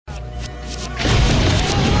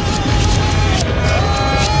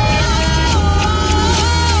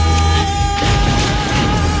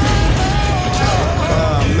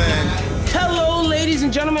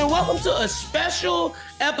a special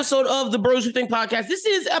episode of the Bros Who Think podcast. This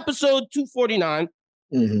is episode 249.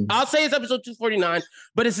 I'll say it's episode 249,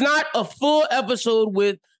 but it's not a full episode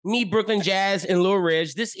with me, Brooklyn Jazz, and Lil Reg.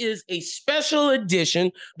 This is a special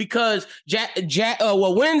edition because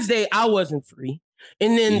Wednesday I wasn't free.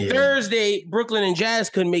 And then Thursday, Brooklyn and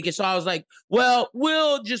Jazz couldn't make it. So I was like, well,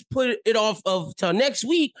 we'll just put it off till next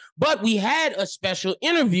week. But we had a special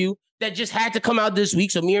interview that just had to come out this week.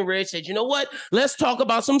 So me and Reg said, you know what? Let's talk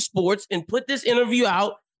about some sports and put this interview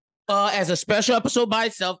out as a special episode by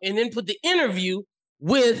itself, and then put the interview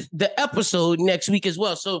with the episode next week as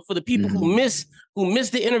well. So for the people who miss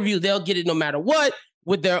the interview, they'll get it no matter what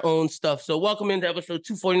with their own stuff. So welcome into episode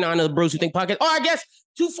 249 of the Bros Who Think podcast. Or I guess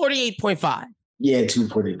 248.5. Yeah,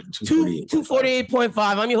 248.5.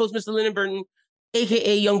 I'm your host, Mr. Lennon Burton,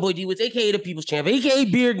 a.k.a. Young Boy D Woods, a.k.a. the People's Champ, a.k.a.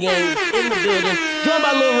 Beard Gang in the building. Joined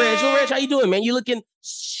by Lil Reg. Lil Reg, how you doing, man? You looking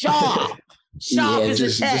sharp. Sharp as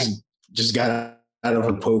a tack. Just got out of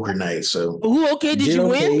a poker night, so. Ooh, okay, did you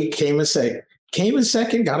win? Came in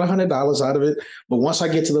second, got $100 out of it. But once I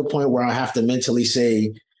get to the point where I have to mentally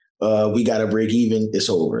say, we got to break even, it's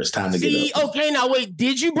over. It's time to get up. Okay, now wait,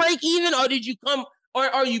 did you break even or did you come... Or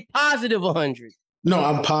are you positive 100? No,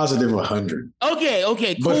 I'm positive 100. Okay, cool.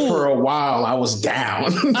 But for a while, I was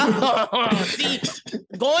down. See,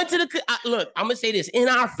 going to the... look, I'm going to say this. In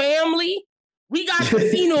our family, we got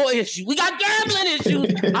casino issues. We got gambling issues.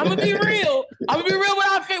 I'm going to be real.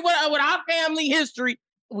 With our family history.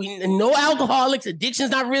 We no alcoholics.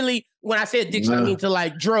 Addiction's not really... When I say addiction, I mean to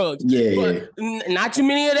like drugs. Yeah. Not too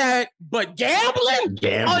many of that. But gambling?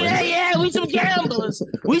 Oh, yeah. We some gamblers.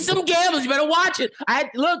 You better watch it.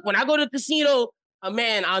 Look, when I go to the casino,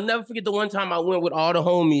 man, I'll never forget the one time I went with all the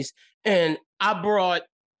homies and I brought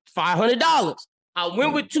 $500. I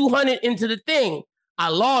went with $200 into the thing. I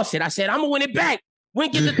lost it. I said, I'm going to win it back.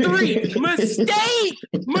 Went get the 3.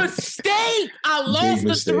 Mistake. I lost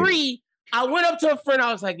the 3. I went up to a friend.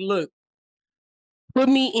 I was like, look, put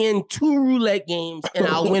me in 2 roulette games and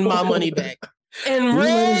I'll win my money back. And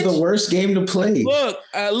roulette is the worst game to play.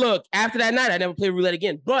 Look, after that night, I never played roulette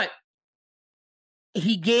again. But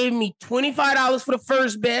he gave me $25 for the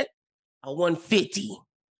first bet. I won $50.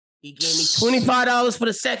 He gave me $25 for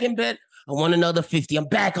the second bet. I won another $50. I'm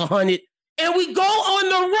back $100. And we go on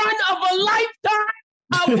the run of a lifetime.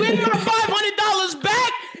 I win my $500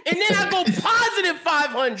 back. And then I go positive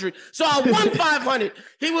 500. So I won 500.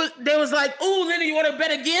 They was like, "Ooh, Lenny, you want to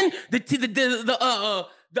bet again?" The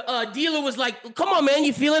dealer was like, "Come on, man,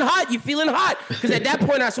 you feeling hot? Because at that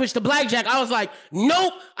point I switched to blackjack. I was like,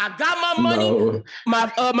 "Nope, I got my money." No.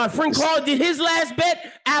 My friend Carl did his last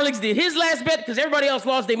bet. Alex did his last bet because everybody else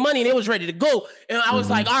lost their money and they was ready to go. And I was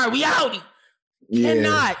like, "All right, we outie."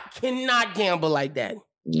 Yeah. Cannot gamble like that.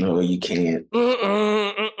 No, you can't.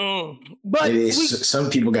 But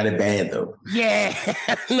some people got it bad, though. Yeah,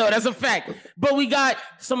 no, that's a fact. But we got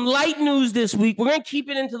some light news this week. We're going to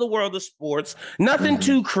keep it into the world of sports. Nothing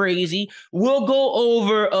too crazy. We'll go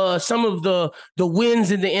over some of the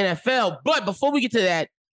wins in the NFL. But before we get to that,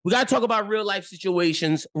 we got to talk about real life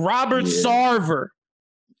situations. Robert Sarver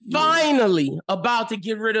finally about to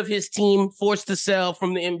get rid of his team, forced to sell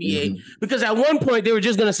from the NBA. Because at one point, they were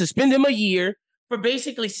just going to suspend him a year for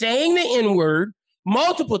basically saying the N-word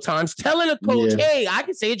multiple times, telling a coach, hey, I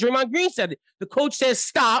can say it. Draymond Green said it. The coach says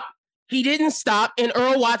stop. He didn't stop. And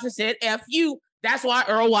Earl Watson said, F you. That's why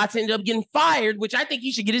Earl Watson ended up getting fired, which I think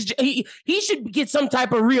he should get he should get some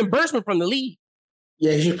type of reimbursement from the league.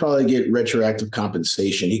 Yeah, he should probably get retroactive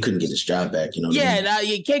compensation. He couldn't get his job back, you know.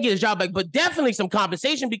 He can't get his job back, but definitely some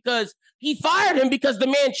compensation because he fired him because the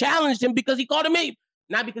man challenged him because he called him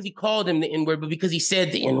not because he called him the N-word, but because he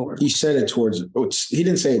said the N-word. He said it towards... he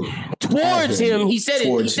didn't say it towards him. He said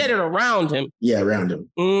it. He said it around him. Yeah, around him.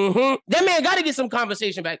 That man got to get some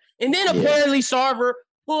compensation back. And then apparently Sarver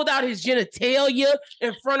pulled out his genitalia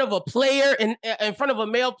in front of a player, in front of a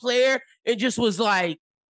male player. It just was like,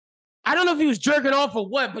 I don't know if he was jerking off or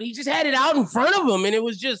what, but he just had it out in front of him. And it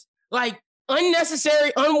was just like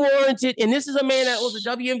unnecessary, unwarranted. And this is a man that was a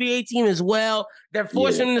WNBA team as well that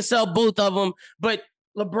forced him to sell both of them. But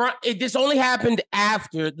LeBron, this only happened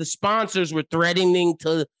after the sponsors were threatening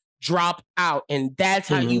to drop out. And that's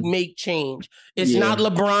how you make change. It's not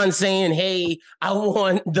LeBron saying, hey, I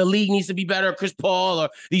want the league needs to be better, Chris Paul or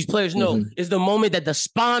these players. No, it's the moment that the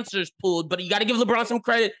sponsors pulled. But you got to give LeBron some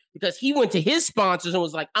credit because he went to his sponsors and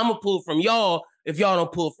was like, I'm going to pull from y'all if y'all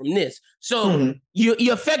don't pull from this. So you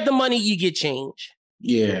affect the money, you get change.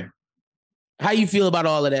 Yeah. How you feel about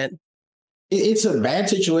all of that? It's a bad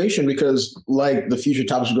situation because, like the future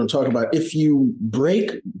topics we're going to talk about, if you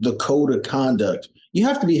break the code of conduct, you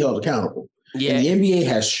have to be held accountable. Yeah. And the NBA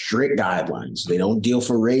has strict guidelines. They don't deal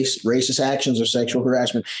for racist actions or sexual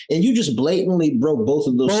harassment. And you just blatantly broke both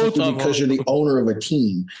of those simply because you're the owner of a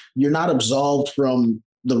team. You're not absolved from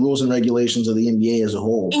the rules and regulations of the NBA as a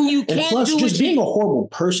whole. And you can't plus just being a horrible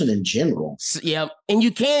person in general. Yeah. And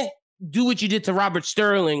you can't do what you did to Robert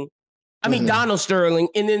Sterling. I mean, Donald Sterling,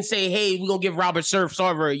 and then say, hey, we're going to give Robert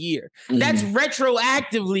Sarver a year. That's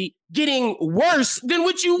retroactively getting worse than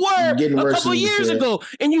what you were a couple years ago.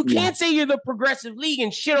 And you can't say you're the progressive league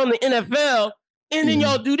and shit on the NFL, and then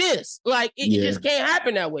y'all do this. Like, it just can't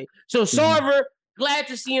happen that way. So Sarver, glad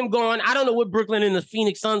to see him gone. I don't know what Brooklyn and the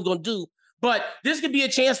Phoenix Suns going to do, but this could be a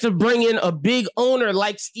chance to bring in a big owner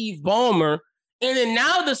like Steve Ballmer. And then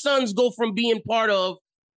now the Suns go from being part of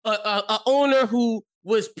a owner who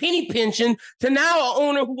was penny pinching to now an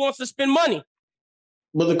owner who wants to spend money.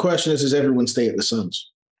 Well, the question is, does everyone stay at the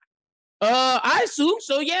Suns? I assume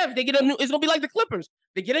so. Yeah, if they get a new, it's gonna be like the Clippers.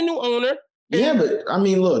 They get a new owner. Yeah, but I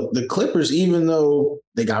mean, look, the Clippers, even though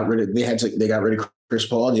they got rid of Chris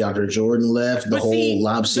Paul, DeAndre Jordan left, the whole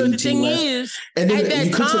Lob City team left. Is, and then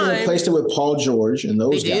you could have replaced it with Paul George and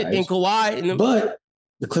those guys. And Kawhi. But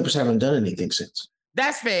the Clippers haven't done anything since.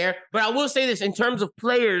 That's fair, but I will say this, in terms of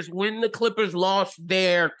players, when the Clippers lost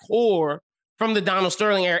their core from the Donald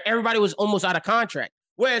Sterling era, everybody was almost out of contract.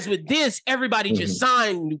 Whereas with this, everybody just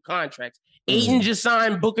signed new contracts. Ayton just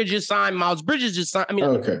signed, Booker just signed, Miles Bridges just signed. I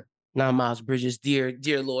mean, not Miles Bridges, dear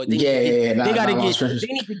Lord. They need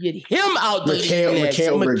to get him out.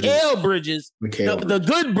 Mikal Bridges, the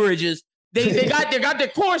good Bridges. They got their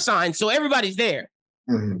core signed, so everybody's there.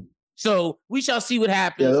 So we shall see what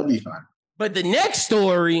happens. Yeah, they'll be fine. But the next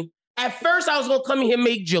story, at first I was going to come here and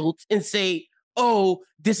make jokes and say, oh,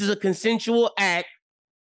 this is a consensual act.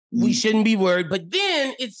 We shouldn't be worried. But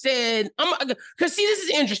then it said, because see, this is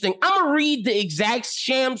interesting. I'm going to read the exact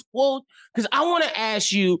Shams quote because I want to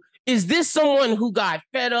ask you, is this someone who got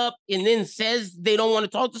fed up and then says they don't want to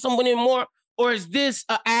talk to someone anymore? Or is this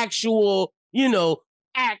an actual,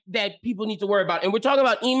 act that people need to worry about? And we're talking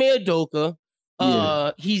about Ime Udoka.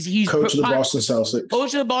 He's coach of the Boston Celtics.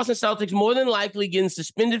 Coach of the Boston Celtics, more than likely getting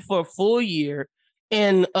suspended for a full year,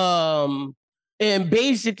 and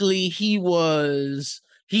basically he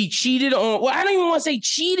cheated on. Well, I don't even want to say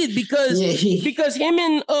cheated because him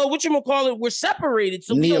and whatchamacallit were separated,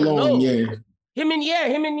 so we don't know. Him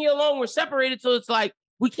and Nia Long were separated, so it's like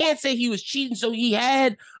we can't say he was cheating. So he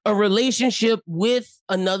had a relationship with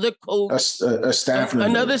another coach, a staffer,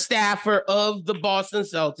 another staffer of the Boston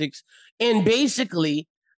Celtics. And basically,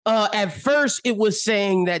 at first, it was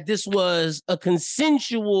saying that this was a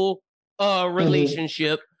consensual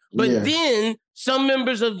relationship, but then some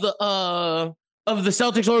members of the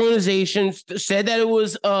Celtics organization said that it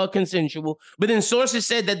was consensual. But then sources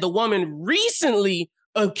said that the woman recently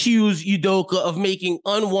accused Udoka of making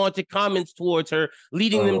unwanted comments towards her,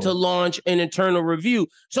 leading them to launch an internal review.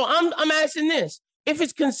 So I'm asking this: if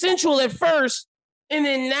it's consensual at first, and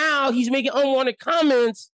then now he's making unwanted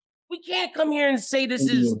comments. We can't come here and say this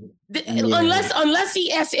is unless he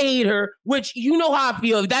SA'd her, which you know how I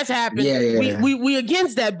feel. If that's happened, we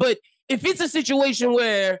against that. But if it's a situation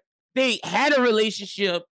where they had a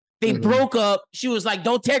relationship, they broke up, she was like,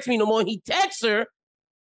 "Don't text me no more." And he texts her.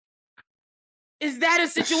 Is that a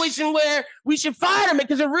situation where we should fire him?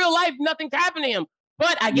 Because in real life, nothing's happened to him.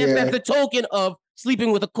 But I guess that's the token of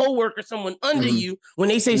sleeping with a coworker, someone under you. When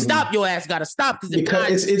they say stop, your ass got to stop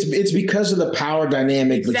because it's because of the power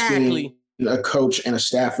dynamic between a coach and a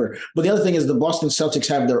staffer. But the other thing is the Boston Celtics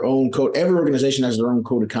have their own code. Every organization has their own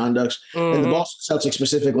code of conduct, and the Boston Celtics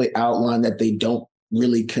specifically outline that they don't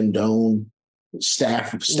really condone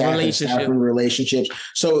staff and staffer relationships.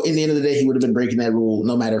 So in the end of the day, he would have been breaking that rule,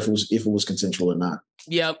 no matter if it was consensual or not.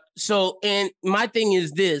 Yep. So, and my thing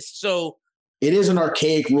is this. So it is an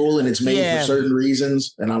archaic rule, and it's made for certain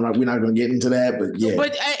reasons. And we're not going to get into that, but yeah.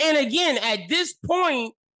 But and again, at this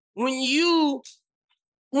point, when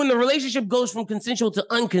the relationship goes from consensual to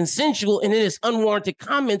unconsensual, and then it's unwarranted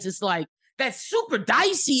comments, it's like that's super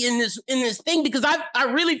dicey in this thing because I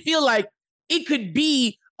really feel like it could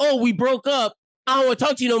be, oh, we broke up, I don't want to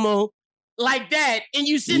talk to you no more, like that, and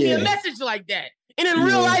you send me a message like that. And in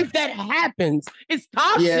real life, that happens. It's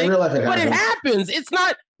toxic, in real life but it happens. It's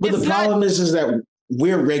not. But the problem is that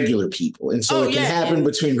we're regular people. And so it can happen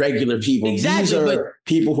between regular people. Exactly. These are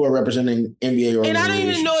people who are representing NBA organizations. And I don't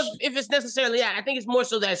even know if it's necessarily that. I think it's more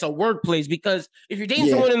so that it's a workplace, because if you're dating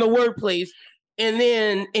someone in the workplace and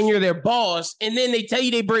you're their boss and then they tell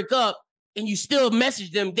you they break up and you still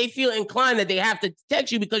message them, they feel inclined that they have to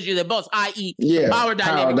text you because you're their boss, i.e. power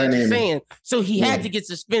dynamic that you're saying. So he had to get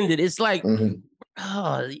suspended. It's like,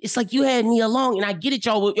 it's like you had Nia Long, and I get it,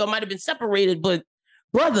 y'all might have been separated, but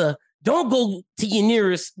brother, don't go to your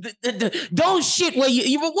nearest. Don't shit where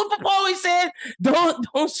you. What Papa always said?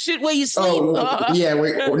 Don't shit where you sleep. Where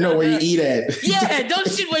you eat at. Yeah, don't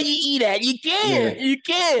shit where you eat at. You can. Yeah. You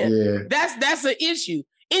can. Yeah. That's an issue.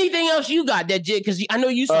 Anything else you got that, Jay? Because I know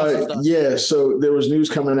you saw some stuff. Yeah, so there was news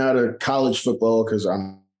coming out of college football because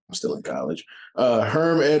I'm still in college.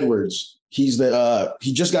 Herm Edwards, he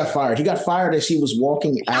just got fired. He got fired as he was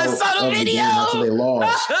walking out of the game after they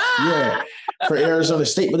lost. Yeah, for Arizona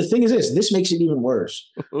State. But the thing is this makes it even worse.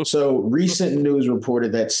 So recent news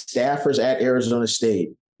reported that staffers at Arizona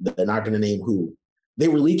State, they're not going to name who, they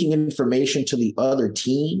were leaking information to the other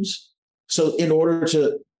teams. So in order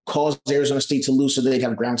to cause Arizona State to lose so they'd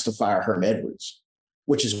have grounds to fire Herm Edwards,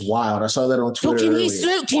 which is wild. I saw that on Twitter.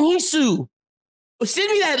 So can he sue?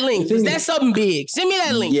 Send me that link. Is that something big? Send me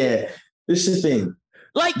that link. Yeah, this is the thing.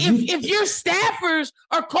 Like if your staffers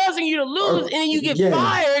are causing you to lose and then you get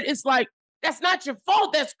fired, it's like, that's not your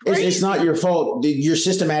fault. That's crazy. It's not your fault. You're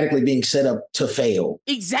systematically being set up to fail.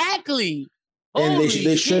 Exactly. And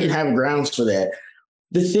they shouldn't have grounds for that.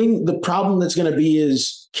 The problem that's going to be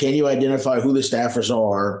is, can you identify who the staffers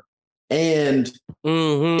are? And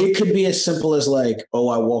it could be as simple as like, oh,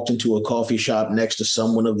 I walked into a coffee shop next to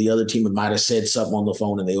someone of the other team and might have said something on the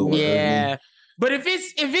phone and they overheard me. But if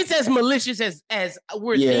it's as malicious as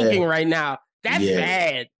we're thinking right now, that's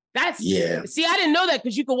bad. See, I didn't know that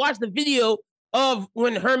because you could watch the video of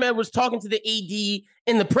when Herm Edwards was talking to the AD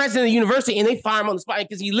and the president of the university, and they fire him on the spot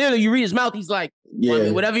because you read his mouth. He's like,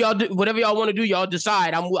 whatever y'all do, whatever y'all want to do, y'all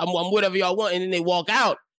decide. I'm whatever y'all want, and then they walk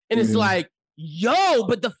out, and it's like, yo.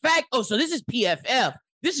 But the fact, so this is PFF.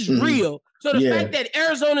 This is real. So the fact that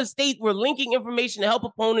Arizona State were linking information to help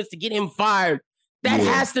opponents to get him fired, that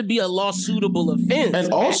has to be a lawsuitable offense.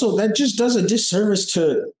 And also, that just does a disservice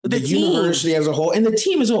to the university as a whole and the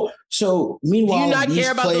team as a whole. So, meanwhile, do you not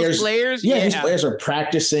care about those players? Yeah, these players are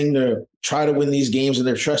practicing to try to win these games and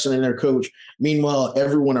they're trusting in their coach. Meanwhile,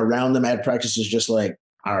 everyone around them at practice is just like,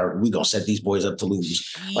 are we going to set these boys up to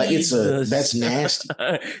lose? Like, that's nasty.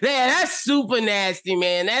 Yeah, that's super nasty,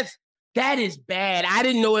 man. That is bad. I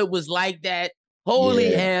didn't know it was like that.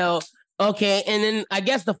 Holy hell. Okay, and then I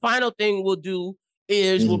guess the final thing we'll do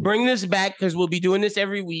is we'll bring this back because we'll be doing this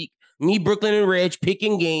every week. Me, Brooklyn, and Reg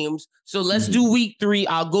picking games. So let's do week 3.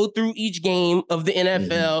 I'll go through each game of the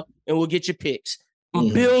NFL and we'll get your picks.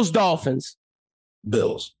 Bills, Dolphins.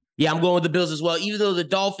 Bills. Yeah, I'm going with the Bills as well. Even though the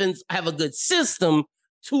Dolphins have a good system,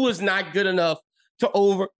 Tua's not good enough to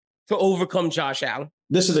overcome Josh Allen.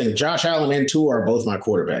 This is the thing. Josh Allen and Tua are both my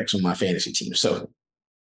quarterbacks on my fantasy team.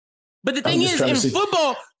 But the thing is, in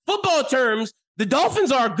football terms, the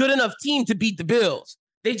Dolphins are a good enough team to beat the Bills.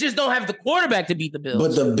 They just don't have the quarterback to beat the Bills.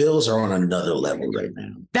 But the Bills are on another level right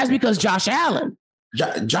now. That's because Josh Allen.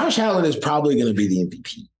 Josh Allen is probably going to be the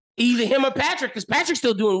MVP. Either him or Patrick, because Patrick's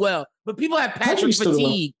still doing well. But people have Patrick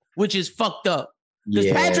fatigue, which is fucked up.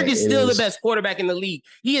 Because Patrick is still the best quarterback in the league.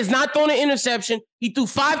 He has not thrown an interception. He threw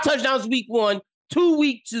 5 touchdowns week 1, 2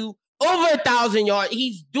 week 2, over 1,000 yards.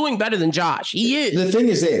 He's doing better than Josh. He is. The thing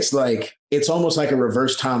is this, like, it's almost like a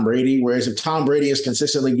reverse Tom Brady, whereas if Tom Brady is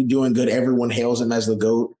consistently doing good, everyone hails him as the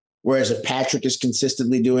GOAT. Whereas if Patrick is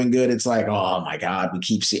consistently doing good, it's like, oh my God, we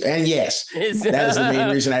keep seeing. And yes, that is the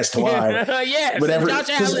main reason as to why. Whatever.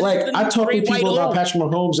 Because like I talk to people about Patrick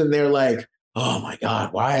Mahomes and they're like, oh my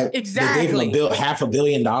God, why? Exactly. They gave him $500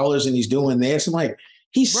 million and he's doing this. I'm like,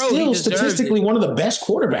 he's still statistically one of the best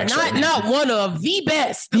quarterbacks. Not one of the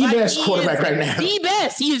best. The best quarterback right now. The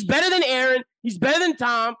best. He is better than Aaron. He's better than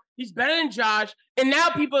Tom. He's better than Josh. And now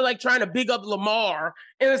people are like trying to big up Lamar.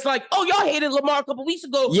 And it's like, oh, y'all hated Lamar a couple weeks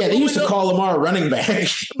ago. Yeah, they used to call Lamar a running back.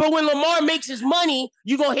 But when Lamar makes his money,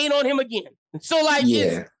 you're going to hate on him again. So, like,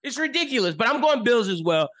 it's ridiculous. But I'm going Bills as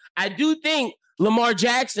well. I do think Lamar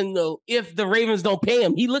Jackson, though, if the Ravens don't pay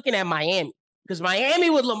him, he's looking at Miami. Because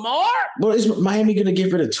Miami with Lamar? Well, is Miami going to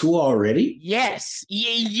get rid of Tua already? Yes.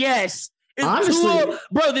 Yes. Honestly.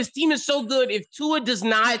 Bro, this team is so good. If Tua does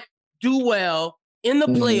not do well in the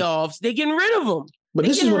playoffs, they're getting rid of him. But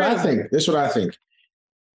this is what I think.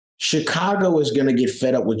 Chicago is going to get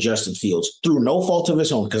fed up with Justin Fields through no fault of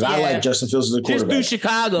his own, because I like Justin Fields as a quarterback. Just through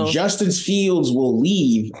Chicago. Justin Fields will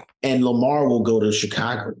leave and Lamar will go to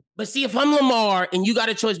Chicago. But see, if I'm Lamar and you got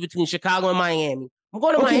a choice between Chicago and Miami, I'm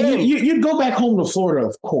going to Miami. You'd go back home to Florida,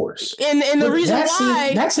 of course. And the reason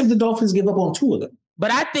why... That's if the Dolphins give up on 2 of them.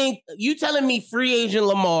 But I think you telling me free agent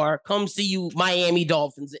Lamar comes to you, Miami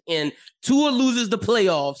Dolphins, and Tua loses the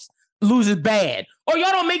playoffs, loses bad. Or y'all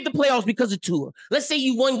don't make the playoffs because of Tua. Let's say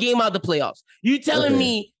you 1 game out of the playoffs. You telling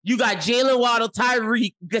me you got Jalen Waddle,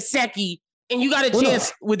 Tyreek, Gesicki, And you got a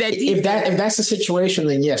chance with that defense. If that's the situation,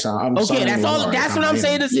 then yes, I'm okay. That's all. That's what I'm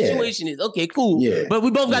saying. The situation is okay. Cool. Yeah. But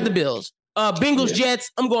we both got the Bills. Bengals,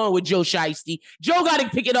 Jets. I'm going with Joe Shiesty. Joe got to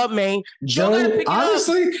pick it up, man. Joe got to pick it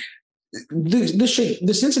up.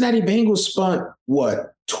 The Cincinnati Bengals spent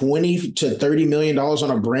what $20 to $30 million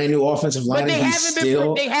on a brand new offensive line. But they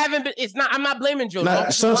haven't been. It's not. I'm not blaming Joe.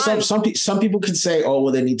 Some people could say, oh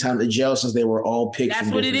well, they need time to gel since they were all picked. That's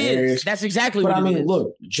from what it is. Areas. That's exactly what it is. But I mean,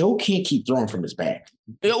 look, Joe can't keep throwing from his back.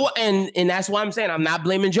 And that's why I'm saying I'm not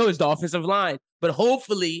blaming Joe. It's the offensive line. But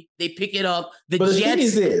hopefully they pick it up. The Jets, thing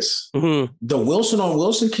is this: the Wilson on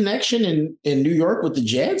Wilson connection in New York with the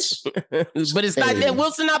Jets. But it's not that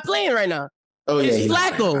Wilson not playing right now. Oh yeah, it's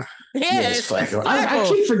Flacco. Yeah, it's Flacco. I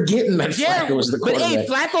keep forgetting that Flacco was the quarterback.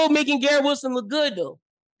 But hey, Flacco making Garrett Wilson look good though.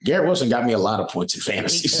 Garrett Wilson got me a lot of points in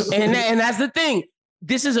fantasy. and that's the thing.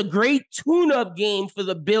 This is a great tune-up game for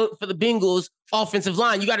the Bengals offensive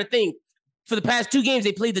line. You got to think. For the past 2 games,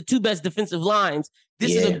 they played the 2 best defensive lines.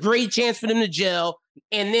 This is a great chance for them to gel,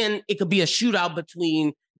 and then it could be a shootout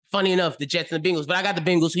between, funny enough, the Jets and the Bengals. But I got the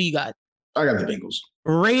Bengals. Who you got? I got the Bengals.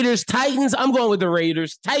 Raiders, Titans. I'm going with the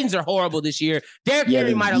Raiders. Titans are horrible this year. Derrick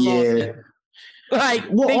Henry might have lost it. Like,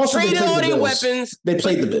 they traded all their weapons. They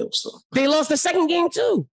played the Bills, though. They lost the second game,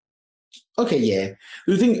 too. Okay, yeah.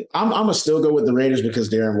 The thing, I'm gonna still go with the Raiders because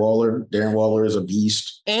Darren Waller is a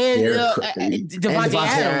beast. And Devontae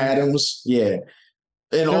Adams. Yeah.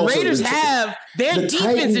 And the Raiders have their defense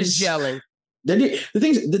Titans, is gelling. The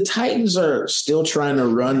thing is, the Titans are still trying to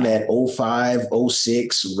run that 05,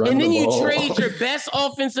 06 run. And then you trade your best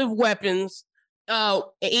offensive weapons,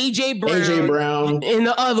 AJ Brown, and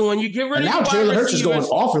the other one. You get rid of now Jalen Hurts is going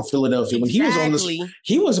off in Philadelphia. When he was on this,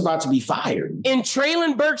 he was about to be fired. And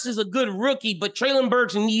Treylon Burks is a good rookie, but Treylon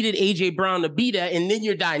Burks needed AJ Brown to be that, and then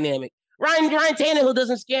you're dynamic. Ryan Tannehill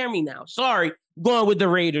doesn't scare me now. Sorry, going with the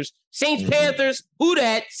Raiders. Saints, Panthers, who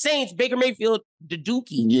that? Saints, Baker Mayfield, the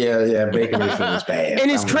Dookie. Yeah, Baker Mayfield is bad. And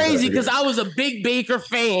it's crazy because I was a big Baker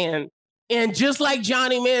fan, and just like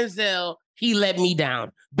Johnny Manziel, he let me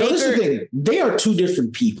down. Baker, this is the thing. They are 2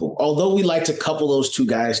 different people. Although we like to couple those 2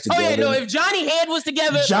 guys together. Oh yeah, no. If Johnny Head was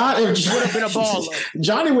together, Johnny would have been a baller.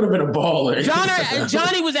 Johnny would have been a baller.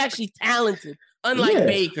 Johnny was actually talented, unlike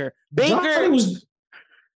Baker. Johnny was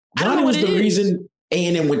the reason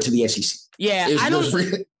A&M went to the SEC. Yeah, I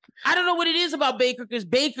don't know what it is about Baker because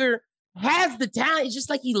Baker has the talent. It's just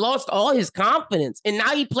like he lost all his confidence, and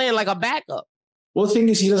now he's playing like a backup. Well, the thing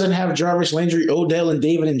is, he doesn't have Jarvis Landry, Odell, and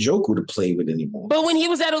David Njoku to play with anymore. But when he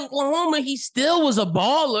was at Oklahoma, he still was a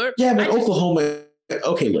baller. Yeah, but Oklahoma,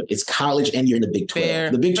 okay, look, it's college and you're in the Big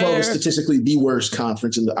 12. The Big 12 is statistically the worst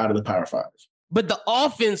conference out of the Power 5. But the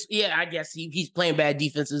offense, I guess he's playing bad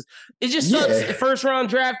defenses. It just sucks. The first-round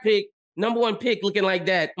draft pick, number 1 pick, looking like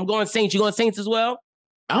that. I'm going Saints. You going Saints as well?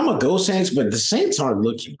 I'm going to go Saints, but the Saints aren't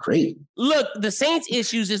looking great. Look, the Saints'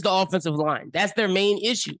 issues is the offensive line. That's their main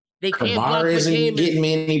issue. They can't Kamara isn't getting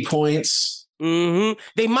many points. They might.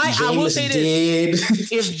 Jameis, I will say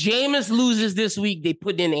this: if Jameis loses this week, they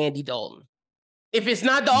put in Andy Dalton. If it's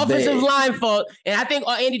not the offensive line fault, and I think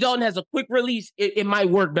Andy Dalton has a quick release, it might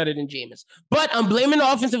work better than Jameis. But I'm blaming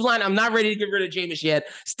the offensive line. I'm not ready to get rid of Jameis yet.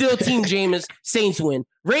 Still team Jameis. Saints win.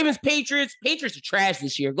 Ravens, Patriots. Patriots are trash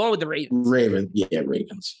this year. Going with the Ravens.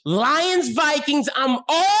 Ravens. Lions, Vikings. I'm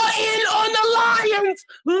all in on the Lions.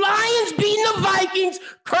 Lions beating the Vikings.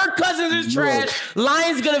 Kirk Cousins is trash.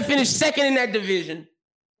 Lions going to finish second in that division.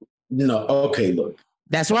 No, okay, look.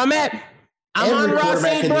 That's where I'm at. I'm Every on Ross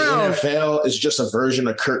quarterback St. in Brown. the NFL is just a version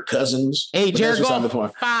of Kirk Cousins. Hey, Jared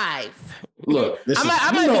Goff, 5. Look,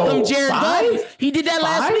 I might become Jared Goff. He did that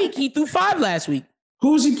last week. He threw 5 last week.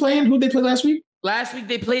 Who was he playing? Who did they play last week? Last week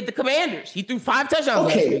they played the Commanders. He threw 5 touchdowns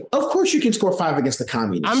last week. Of course you can score 5 against the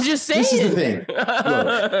Communists. I'm just saying. This is the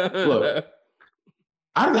thing. Look.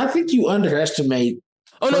 I think you underestimate.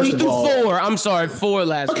 Oh, no, he threw 4. I'm sorry, 4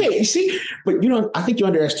 last week. Okay, you see, but I think you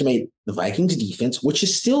underestimate the Vikings defense, which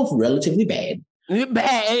is still relatively bad.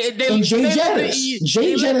 And Jay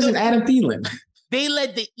Jettis and Adam Thielen. They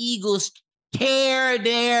let the Eagles tear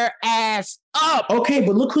their ass up. Okay,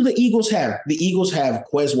 but look who the Eagles have. The Eagles have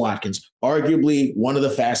Quez Watkins, arguably one of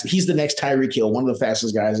the fastest. He's the next Tyreek Hill, one of the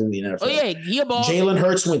fastest guys in the NFL. Oh, yeah, he a ball. Jalen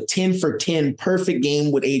Hurts went 10 for 10, perfect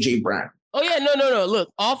game with AJ Brown. Oh, yeah, no. Look,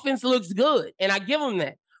 offense looks good, and I give them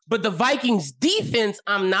that. But the Vikings defense,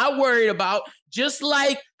 I'm not worried about. Just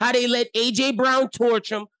like how they let AJ Brown torch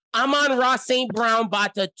him, Amon-Ra St. Brown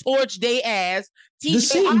about to torch their ass. The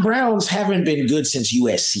St. Browns haven't been good since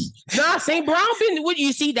USC. Nah, St. Brown been. What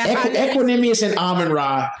you see? That's Equanimous and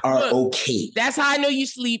Amon-Ra are okay. That's how I know you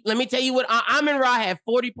sleep. Let me tell you what. Amon-Ra had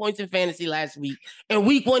 40 points in fantasy last week. In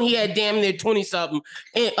week 1, he had damn near 20-something.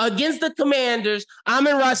 And against the Commanders,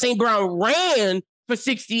 Amon-Ra St. Brown ran for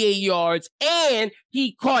 68 yards, and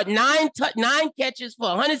he caught 9 catches for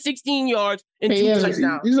 116 yards and 2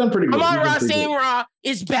 touchdowns. He's done pretty good. Amon-Ra St. Brown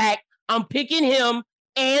is back. I'm picking him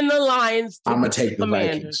and the Lions. I'm gonna take the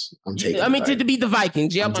Vikings. To beat the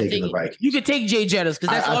Vikings. Yeah, I'm taking the Vikings. You could take Jay Jettis because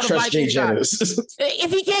that's all the Vikings got.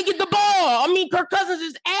 If he can't get the ball, Kirk Cousins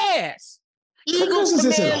is ass. Eagles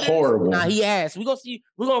isn't horrible. Nah, he ass. We're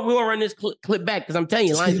gonna run this clip back because I'm telling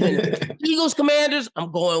you, Lions win. Eagles Commanders.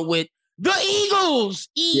 I'm going with the Eagles.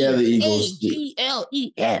 The Eagles.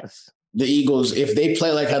 E-A-G-L-E-S. The Eagles, if they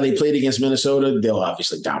play like how they played against Minnesota, they'll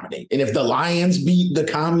obviously dominate. And if the Lions beat the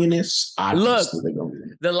Communists,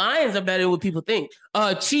 the Lions are better than what people think.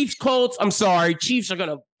 Chiefs, Colts. I'm sorry, Chiefs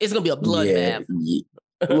are it's gonna be a bloodbath.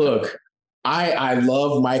 Look, I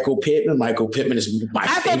love Michael Pittman. Michael Pittman is my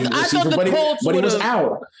favorite receiver, but he was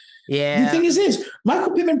out. Yeah. The thing is this: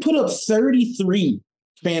 Michael Pittman put up 33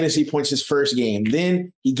 fantasy points his first game.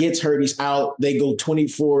 Then he gets hurt. He's out. They go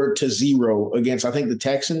 24-0 against, I think, the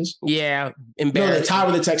Texans. Yeah. Embarrassing. No, they tied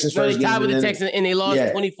with the Texans first game. They tied with the Texans, and they lost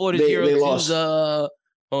 24-0 they lost. to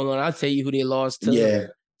hold on, I'll tell you who they lost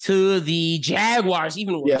to. To the Jaguars,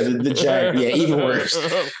 even worse. Yeah, even worse.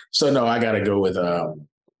 So, no, I got to go with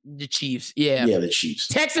the Chiefs. Yeah. Yeah, the Chiefs.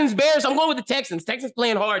 Texans, Bears. I'm going with the Texans. Texans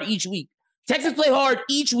playing hard each week. Texans play hard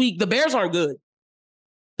each week. The Bears aren't good.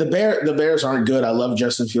 The Bears aren't good. I love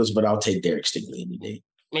Justin Fields, but I'll take Derek Stingley any day.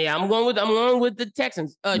 Yeah, I'm going with the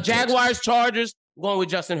Texans. Jaguars, Chargers. I'm going with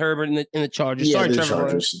Justin Herbert in the Chargers. Yeah, sorry, the Trevor.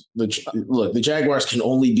 Chargers. Look, the Jaguars can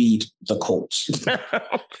only beat the Colts.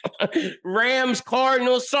 Rams,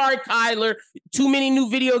 Cardinals. Sorry, Kyler. Too many new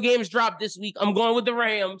video games dropped this week. I'm going with the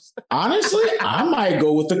Rams. Honestly, I might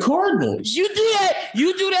go with the Cardinals. You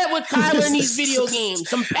do that with Kyler in these video games.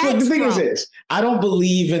 Some packs. The thing is this: I don't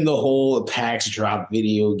believe in the whole packs drop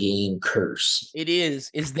video game curse. It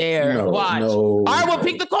is. It's there. Watch. All right, well,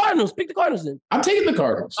 pick the Cardinals. Pick the Cardinals then. I'm taking the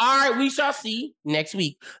Cardinals. All right, we shall see next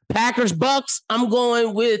week. Packers, Bucks. I'm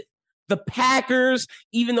going with the Packers,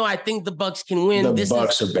 even though I think the Bucks can win. The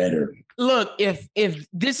Bucks are better. Look, if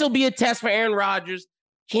this will be a test for Aaron Rodgers,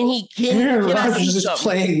 Aaron Rodgers is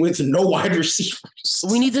playing with no wide receivers.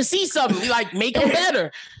 We need to see something, like make him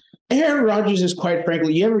better. Aaron Rodgers is, quite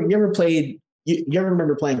frankly, you ever played? You ever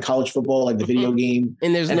remember playing college football, like the video game?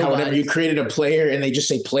 And how whenever you created a player and they just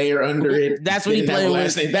say player under it. That's what he played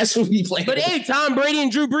with. That's what he played. But hey, Tom Brady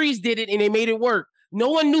and Drew Brees did it, and they made it work. No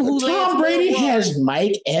one knew who Tom Brady has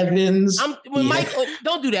Mike Evans.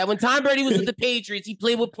 Don't do that. When Tom Brady was with the Patriots, he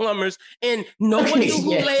played with plumbers, and no one knew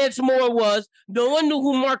who Lance Moore was. No one knew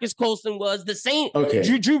who Marcus Colston was. The Saints,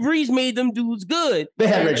 Drew Brees made them dudes good. They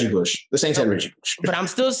had Reggie Bush. The Saints had Reggie Bush. But I'm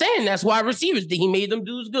still saying that's why receivers he made them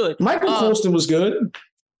dudes good. Michael Colston was good.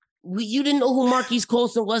 You didn't know who Marquise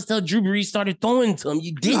Colston was till Drew Brees started throwing to him.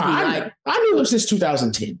 You didn't. I knew him since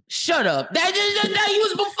 2010. Shut up. That he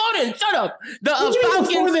was before then. Shut up. The Falcons.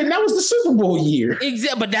 Before then, that was the Super Bowl year.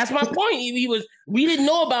 Exactly. But that's my point. We didn't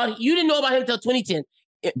know about. You didn't know about him till 2010.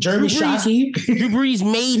 Jeremy Shockey. Drew Brees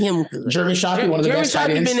made him good. Jeremy Shockey, one of the best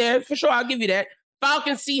tight ends. Been there for sure. I'll give you that.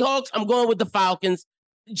 Falcons, Seahawks. I'm going with the Falcons.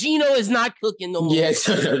 Geno is not cooking no more. Yes,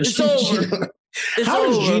 it's over. How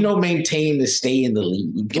does Geno maintain to stay in the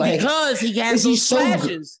league? Because he has those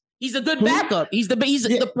flashes. He's a good backup. He's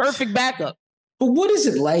the perfect backup. But what is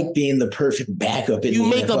it like being the perfect backup? You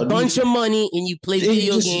make a bunch of money and you play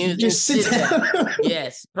video games. Just sit down.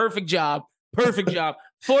 Yes, perfect job. Perfect job.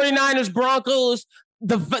 49ers, Broncos.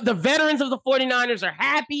 The veterans of the 49ers are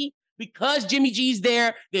happy because Jimmy G's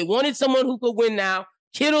there. They wanted someone who could win now.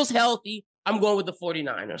 Kittle's healthy. I'm going with the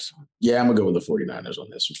 49ers. Yeah, I'm going to go with the 49ers on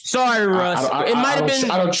this one. Sorry, Russ.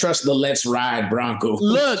 I don't trust the let's ride Bronco.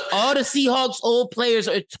 Look, all the Seahawks old players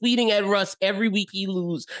are tweeting at Russ every week he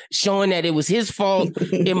lose, showing that it was his fault.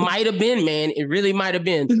 It might have been, man. It really might have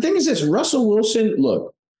been. The thing is this, Russell Wilson,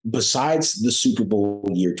 look, besides the Super Bowl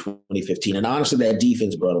year 2015, and honestly, that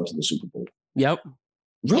defense brought him to the Super Bowl. Yep.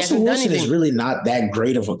 Russell Wilson is really not that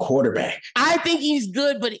great of a quarterback. I think he's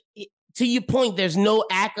good, but to your point, there's no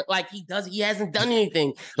act like he hasn't done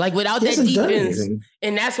anything. Like without that defense,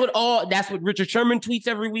 and that's what Richard Sherman tweets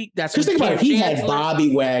every week. That's what think about it. He had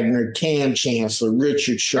Bobby Wagner, Cam Chancellor,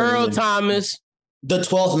 Richard Sherman, Earl Thomas, the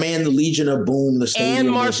 12th man, the Legion of Boom, the stadium,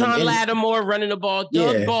 and Marshawn Lattimore running the ball,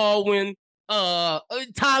 Doug Baldwin.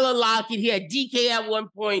 Tyler Lockett. He had DK at one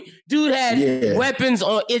point. Dude had weapons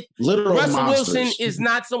on it. Literal Russell monsters. Wilson is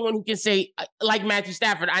not someone who can say, like Matthew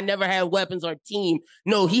Stafford, I never had weapons or team.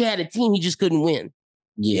 No, he had a team. He just couldn't win.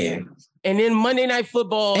 Yeah. And then Monday Night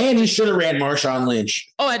Football. And he should have ran Marshawn Lynch.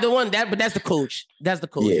 Oh, at the one, but that's the coach. That's the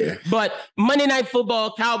coach. Yeah. But Monday Night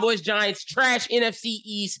Football, Cowboys, Giants, trash NFC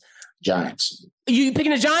East. Giants. You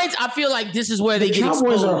picking the Giants? I feel like this is where they get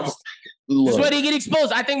Cowboys exposed. This is where they get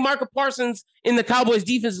exposed. I think Micah Parsons in the Cowboys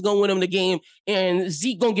defense is going to win them the game. And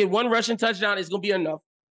Zeke going to get one rushing touchdown. It's going to be enough.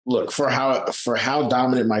 Look, for how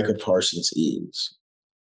dominant Micah Parsons is,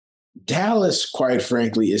 Dallas, quite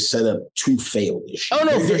frankly, is set up to fail this year. Oh,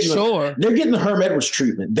 no, for sure. They're getting the Herm Edwards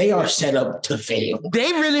treatment. They are set up to fail.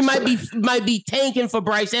 They really might be tanking for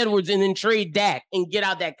Bryce Edwards and then trade Dak and get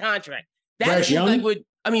out that contract. Bryce Young?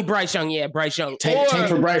 Bryce Young, yeah, Bryce Young. Tank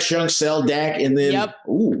for Bryce Young, sell Dak, and then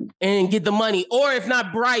and get the money. Or if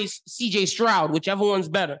not Bryce, CJ Stroud, whichever one's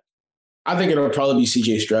better. I think it'll probably be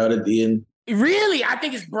CJ Stroud at the end. Really? I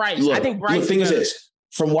think it's Bryce. Look, I think Bryce. The thing is this: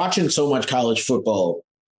 from watching so much college football,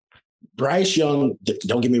 Bryce Young,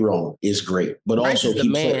 don't get me wrong, is great, but Bryce also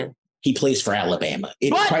he plays for Alabama.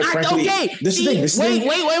 Wait.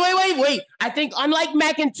 I think unlike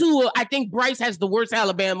Mac and Tua, I think Bryce has the worst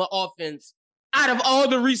Alabama offense out of all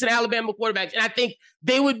the recent Alabama quarterbacks, and I think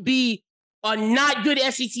they would be a not good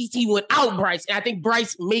SEC team without Bryce. And I think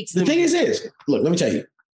Bryce makes them. The thing is look, let me tell you.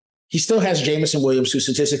 He still has Jamison Williams, who's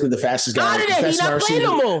statistically the fastest guy. How did that? He's not playing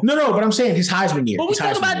no more. No, but I'm saying his Heisman year. But we're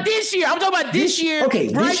talking about this year. I'm talking about this year.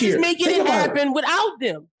 Okay, Bryce this year. is making it happen without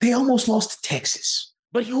them. They almost lost to Texas.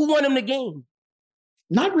 But who won him the game?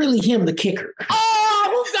 Not really him, the kicker.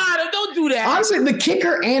 Oh, who got him? Don't do that. Honestly, the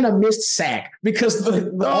kicker and a missed sack because all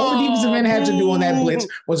the defensive end had to do on that blitz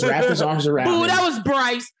was wrap his arms around him. That was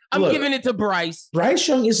Bryce. I'm giving it to Bryce. Bryce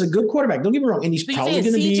Young is a good quarterback. Don't get me wrong. And he's probably going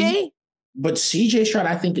to be. But CJ Stroud,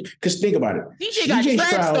 I think, because think about it. CJ got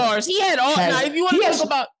track stars. He had all. Now, if you want to talk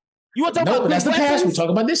about, but that's the past. We talk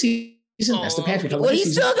about this season. That's the past. We talk about this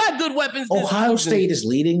season. He still got good weapons. Ohio State is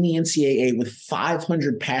leading the NCAA with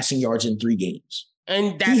 500 passing yards in 3 games.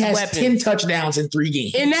 And that's he has weapons. 10 touchdowns in 3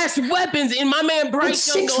 games. And that's weapons. And my man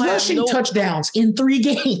Bryce Young 6 rushing touchdowns in 3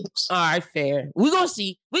 games. All right, fair. We're going to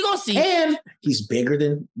see. And he's bigger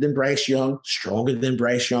than Bryce Young, stronger than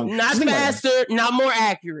Bryce Young. Not faster, not more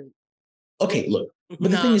accurate. Okay, look. But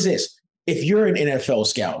the thing is this. If you're an NFL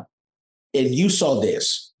scout and you saw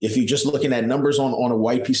this, if you're just looking at numbers on a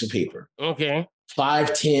white piece of paper. Okay.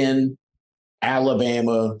 5'10",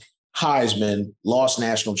 Alabama, Heisman, lost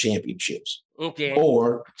national championships. Okay.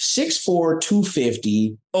 Or 6'4",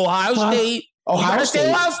 250. Ohio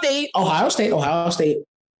State.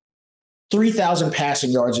 3,000 passing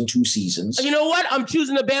yards in 2 seasons. You know what? I'm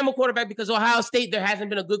choosing the Bama quarterback because Ohio State, there hasn't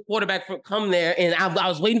been a good quarterback come there. And I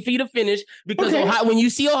was waiting for you to finish because when you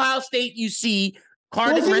see Ohio State, you see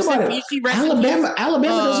Carter. Alabama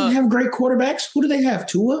doesn't have great quarterbacks. Who do they have?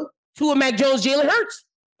 Tua, Mac Jones, Jalen Hurts.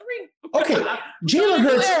 Okay,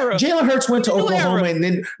 Jalen Hurts went to Oklahoma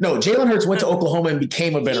Jalen Hurts went to Oklahoma and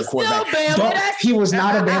became a better quarterback. He was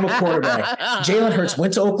not a Bama quarterback. Jalen Hurts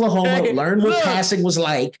went to Oklahoma, learned what passing was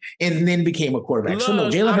like, and then became a quarterback.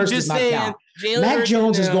 Jalen Hurts does not count. Mac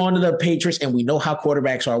Jones is going to the Patriots, and we know how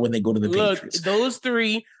quarterbacks are when they go to the Patriots. Those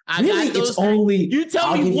 3. You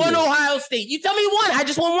tell me one Ohio State. You tell me one. I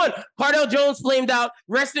just want one. Cardell Jones flamed out.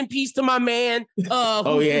 Rest in peace to my man. Who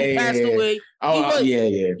passed away.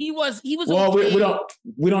 He was. Well, okay.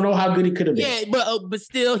 we don't know how good he could have been. Yeah, but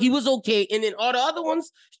still, he was okay. And then all the other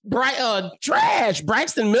ones, trash.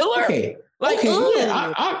 Braxton Miller. Okay.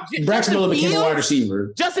 Braxton Miller became a wide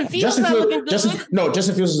receiver. Justin Fields not looking good.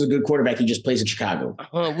 Justin Fields is a good quarterback. He just plays in Chicago.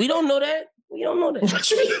 We don't know that.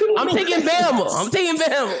 I'm taking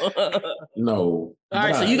Bama. No. All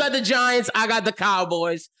right, so you got the Giants. I got the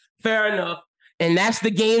Cowboys. Fair enough. And that's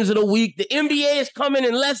the games of the week. The NBA is coming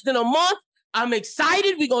in less than a month. I'm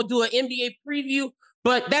excited. We're going to do an NBA preview.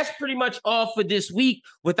 But that's pretty much all for this week.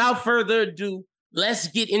 Without further ado, let's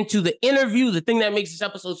get into the interview, the thing that makes this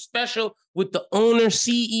episode special, with the owner,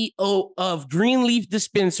 CEO of Greenleaf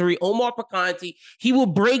Dispensary, Omar Picanti. He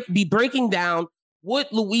will be breaking down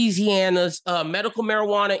what Louisiana's medical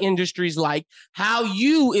marijuana industry is like, how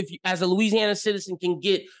you, as a Louisiana citizen, can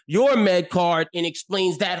get your med card, and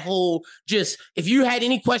explains that whole if you had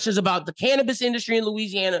any questions about the cannabis industry in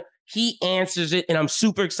Louisiana, he answers it, and I'm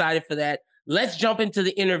super excited for that. Let's jump into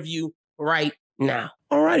the interview right now.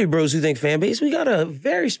 Alrighty, Bros Who Think fan base, we got a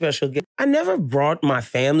very special guest. I never brought my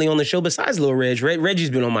family on the show besides Lil Reg.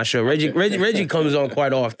 Reggie's been on my show. Reggie comes on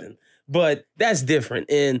quite often. But that's different.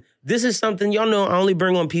 And this is something, y'all know, I only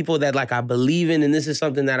bring on people that I believe in. And this is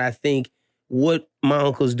something that I think what my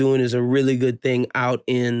uncle's doing is a really good thing out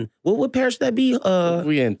in, what parish would that be?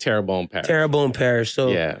 We in Terrebonne Parish. Terrebonne Parish.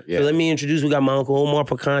 So, So let me introduce, we got my Uncle Omar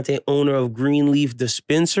Picante, owner of Greenleaf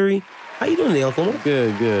Dispensary. How you doing today, Uncle Omar?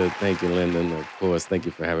 Good. Thank you, Lyndon. Of course, thank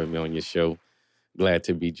you for having me on your show. Glad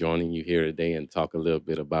to be joining you here today and talk a little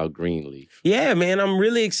bit about Greenleaf. Yeah, man, I'm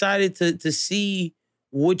really excited to see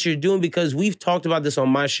what you're doing because we've talked about this on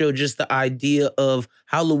my show, just the idea of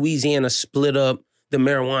how Louisiana split up the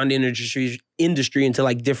marijuana industry into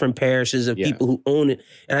like different parishes of people who own it.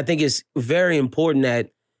 And I think it's very important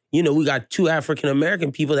that, we got 2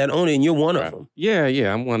 African-American people that own it and you're one of them. Yeah.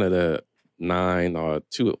 I'm one of the 9 or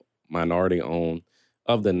 2 minority-owned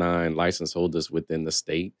of the 9 license holders within the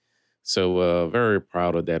state. So very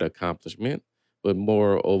proud of that accomplishment. But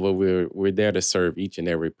moreover, we're there to serve each and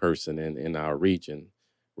every person in our region.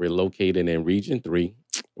 We're located in Region 3,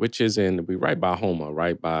 which is we're right by Houma,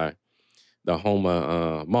 right by the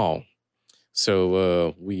Houma Mall.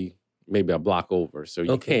 So we maybe a block over. So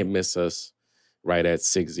you can't miss us right at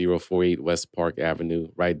 6048 West Park Avenue,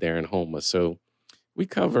 right there in Houma. So we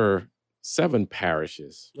cover 7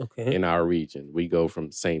 parishes in our region. We go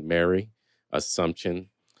from St. Mary, Assumption,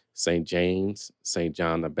 St. James, St.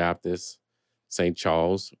 John the Baptist, St.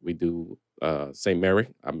 Charles. We do St. Mary.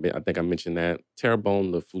 I think I mentioned that.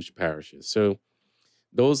 Terrebonne, Lafourche parishes. So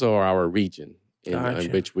those are our region in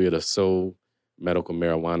which we're the sole medical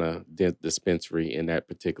marijuana dispensary in that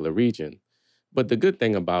particular region. But the good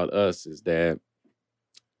thing about us is that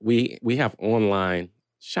we have online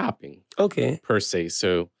shopping per se.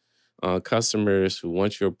 So customers who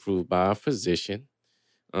once you're approved by a physician,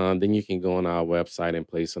 then you can go on our website and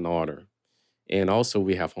place an order. And also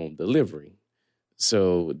we have home delivery.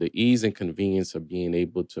 So the ease and convenience of being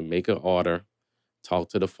able to make an order, talk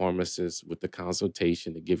to the pharmacist with the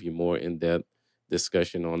consultation to give you more in-depth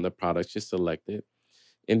discussion on the products you selected.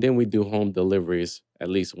 And then we do home deliveries at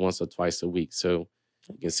least once or twice a week. So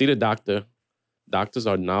you can see the doctor. Doctors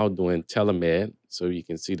are now doing telemed, so you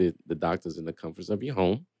can see the doctors in the comforts of your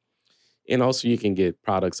home. And also you can get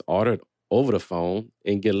products ordered over the phone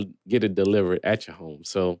and get it delivered at your home.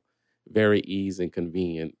 So very easy and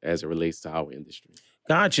convenient as it relates to our industry.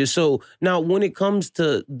 Gotcha. So now when it comes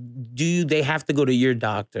to, they have to go to your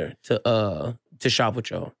doctor to shop with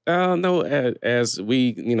y'all? No, as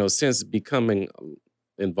we, since becoming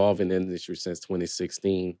involved in the industry since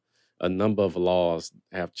 2016, a number of laws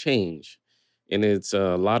have changed. And it's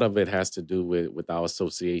a lot of it has to do with our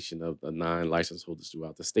association of the 9 license holders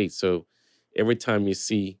throughout the state. So every time you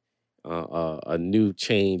see a new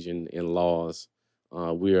change in laws,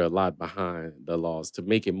 we're a lot behind the laws to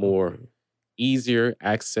make it more easier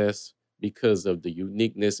access because of the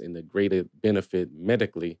uniqueness and the greater benefit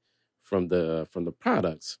medically from the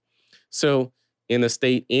products. So in a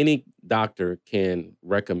state, any doctor can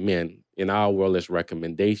recommend. In our world, it's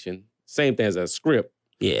recommendation. Same thing as a script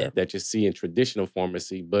that you see in traditional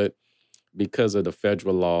pharmacy, but because of the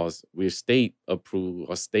federal laws, we're state approved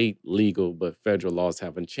or state legal, but federal laws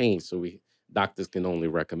haven't changed. So doctors can only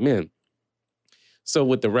recommend. So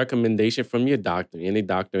with the recommendation from your doctor, any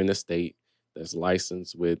doctor in the state that's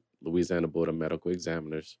licensed with Louisiana Board of Medical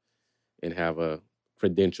Examiners and have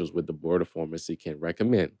credentials with the Board of Pharmacy can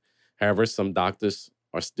recommend. However, some doctors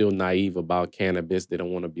are still naive about cannabis. They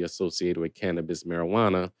don't want to be associated with cannabis,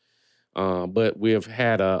 marijuana. But we've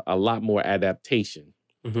had a lot more adaptation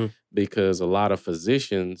because a lot of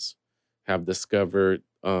physicians have discovered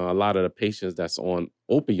a lot of the patients that's on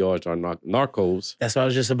opioids or narcos. That's what I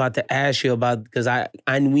was just about to ask you about, because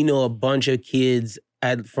we know a bunch of kids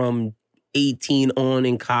from 18 on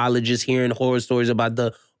in colleges hearing horror stories about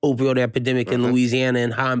the opioid epidemic in Louisiana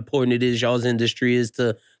and how important it is y'all's industry is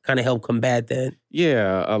to kind of help combat that.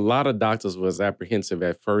 Yeah, a lot of doctors was apprehensive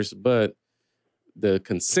at first, but the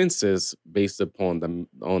consensus based upon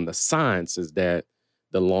the science is that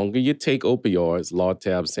the longer you take opioids,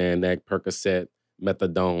 Lortab, Xanax, Percocet,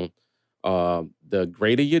 Methadone, the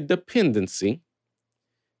greater your dependency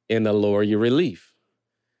and the lower your relief.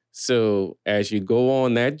 So as you go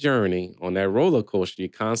on that journey, on that roller coaster, you're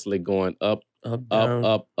constantly going up,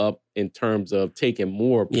 up in terms of taking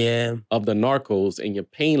more of the narcos, and your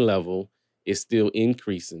pain level is still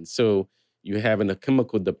increasing. So you're having a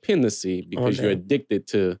chemical dependency because you're addicted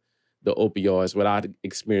to the opioids without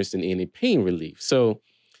experiencing any pain relief. So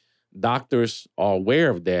doctors are aware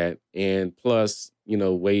of that. And plus,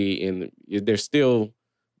 there's still,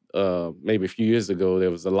 maybe a few years ago,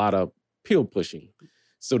 there was a lot of pill pushing.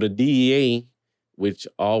 So the DEA, which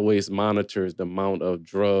always monitors the amount of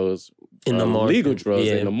drugs, in the market, legal drugs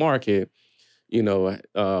in the market,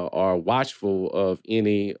 are watchful of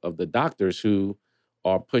any of the doctors who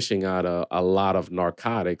are pushing out a lot of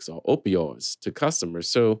narcotics or opioids to customers.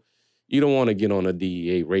 So you don't want to get on a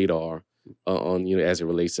DEA radar on as it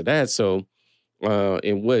relates to that. So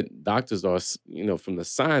and what doctors are, from the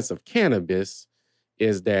science of cannabis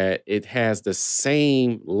is that it has the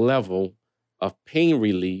same level of pain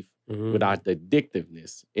relief without the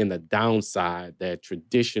addictiveness and the downside that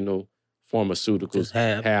traditional pharmaceuticals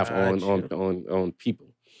have on people.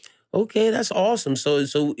 Okay, that's awesome.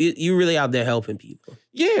 So you're really out there helping people.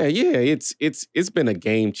 Yeah. It's been a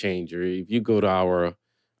game changer. If you go to our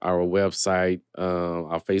website,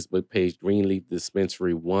 our Facebook page, Greenleaf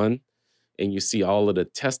Dispensary 1, and you see all of the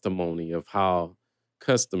testimony of how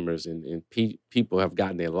customers and people have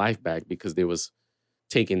gotten their life back because they was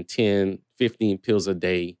taking 10, 15 pills a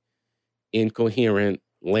day, incoherent,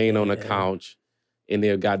 laying on a couch, and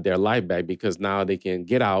they got their life back because now they can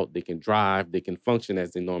get out, they can drive, they can function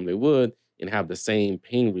as they normally would and have the same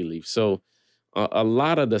pain relief. So a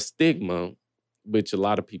lot of the stigma, which a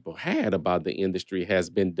lot of people had about the industry, has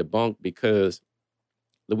been debunked because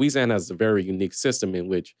Louisiana has a very unique system in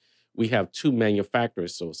which we have 2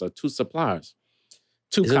 manufacturers, so 2 suppliers,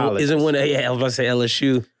 2 colleges. Isn't one? I was about to say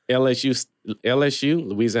LSU. LSU,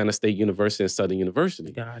 Louisiana State University, and Southern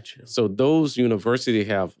University. Gotcha. So those universities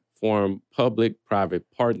have formed public-private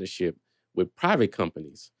partnership with private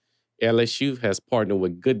companies. LSU has partnered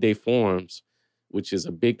with Good Day Farms, which is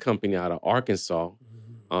a big company out of Arkansas.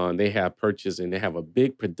 They have purchased and they have a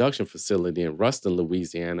big production facility in Ruston,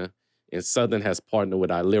 Louisiana. And Southern has partnered with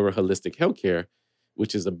Ilera Holistic Healthcare,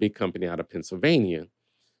 which is a big company out of Pennsylvania.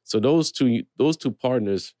 So those two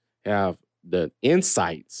partners have the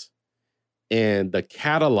insights and the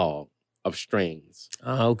catalog of strains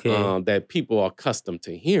that people are accustomed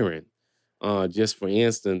to hearing. Just for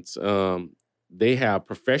instance, they have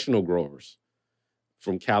professional growers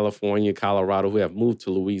from California, Colorado, who have moved to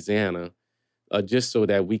Louisiana just so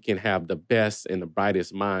that we can have the best and the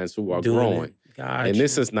brightest minds who are growing. Gotcha. And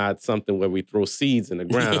this is not something where we throw seeds in the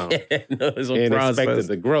ground and expect it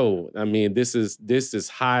to grow. I mean, this is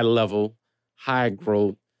high level, high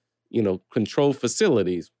growth, controlled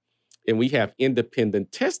facilities. And we have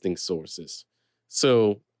independent testing sources.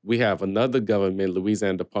 So we have another government,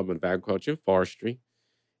 Louisiana Department of Agriculture and Forestry,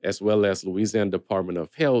 as well as Louisiana Department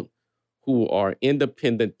of Health, who are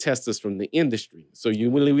independent testers from the industry. So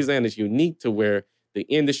Louisiana is unique to where the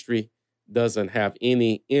industry doesn't have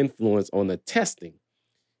any influence on the testing.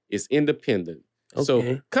 It's independent. Okay.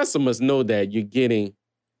 So customers know that you're getting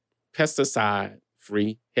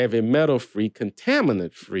pesticide-free, heavy metal-free,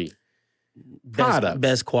 contaminant-free products.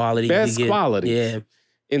 Best quality. Best quality. Yeah.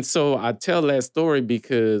 And so I tell that story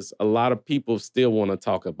because a lot of people still want to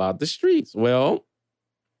talk about the streets. Well,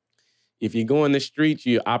 if you go in the streets,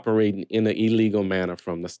 you're operating in an illegal manner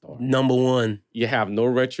from the start. Number one. You have no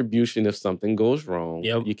retribution if something goes wrong.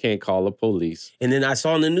 Yep. You can't call the police. And then I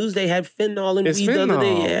saw in the news they had fentanyl in weed the other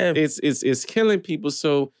day. Yeah. It's killing people.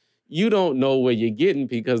 So you don't know where you're getting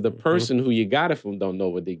because the person who you got it from don't know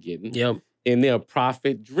what they're getting. Yep. And they're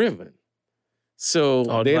profit driven.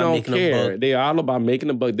 So they don't care. They're all about making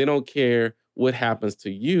a buck. They don't care what happens to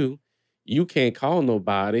you. You can't call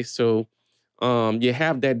nobody. So you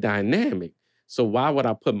have that dynamic. So why would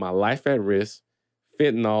I put my life at risk?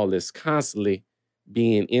 Fentanyl is constantly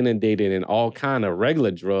being inundated in all kind of regular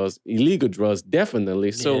drugs, illegal drugs, definitely.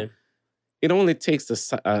 Yeah. So it only takes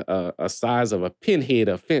a size of a pinhead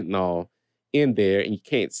of fentanyl in there, and you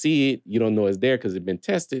can't see it. You don't know it's there because it's been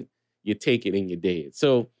tested. You take it and you're dead.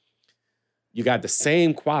 So you got the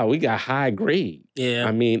same quality. We got high grade. Yeah.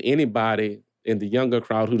 I mean, anybody in the younger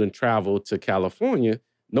crowd who done traveled to California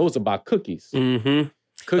knows about cookies. Mm-hmm.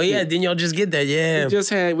 Oh yeah, didn't y'all just get that? Yeah.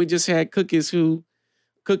 We just had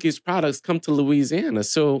cookies products come to Louisiana.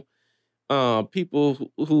 So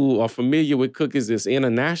people who are familiar with cookies as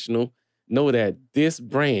international know that this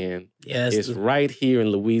brand is right here in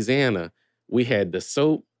Louisiana. We had the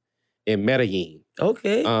soap and Medellin.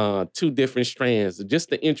 Okay. 2 different strands. Just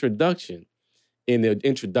the introduction. And the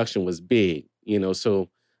introduction was big, So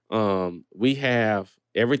we have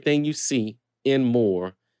everything you see and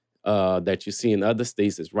more that you see in other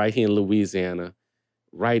states is right here in Louisiana,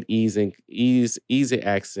 right? Easy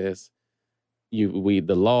access.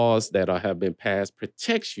 The laws that have been passed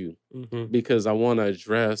protects you because I want to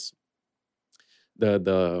address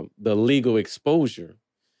the legal exposure.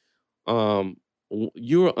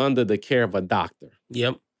 You're under the care of a doctor.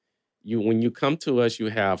 Yep. When you come to us, you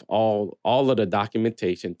have all of the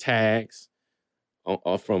documentation, tags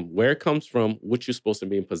from where it comes from, what you're supposed to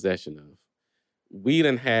be in possession of. We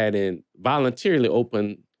done had and voluntarily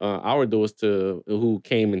opened our doors to who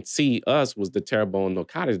came and see us was the Terrebonne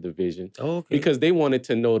Narcotics Division. Oh, okay. Because they wanted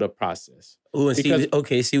to know the process. Oh, and see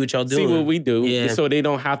what y'all doing. See what we do. Yeah. So they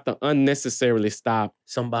don't have to unnecessarily stop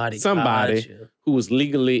somebody gotcha. Who is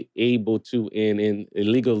legally able to and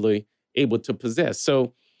illegally able to possess.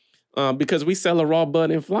 So because we sell a raw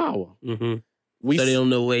bud and flower. Mm-hmm. So they don't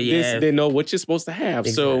know where you have. They know what you're supposed to have.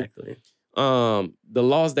 Exactly. So the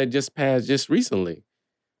laws that just passed just recently,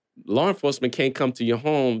 law enforcement can't come to your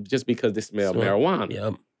home just because they smell marijuana.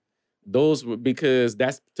 Yep. Those because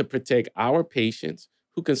that's to protect our patients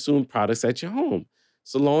who consume products at your home.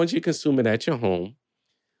 So long as you consume it at your home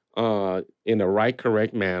in the right,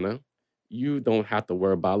 correct manner, you don't have to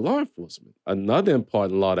worry about law enforcement. Another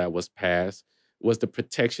important law that was passed was the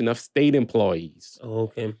protection of state employees. Oh,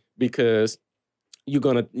 okay. Because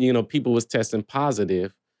people was testing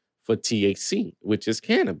positive for THC, which is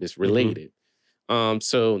cannabis related.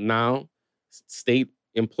 So now state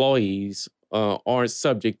employees aren't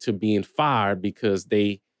subject to being fired because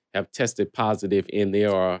they have tested positive and they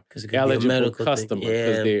are eligible customers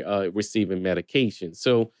because they're receiving medication.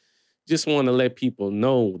 So just want to let people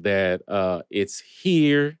know that it's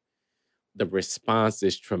here. The response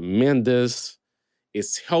is tremendous.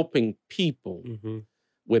 It's helping people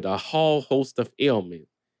with a whole host of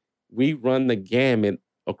ailments. We run the gamut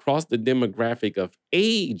across the demographic of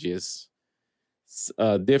ages,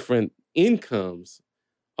 different incomes,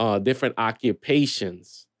 different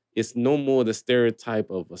occupations. It's no more the stereotype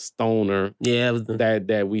of a stoner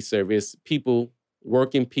that we serve. It's people,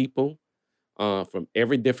 working people from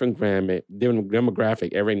every different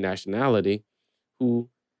demographic, every nationality who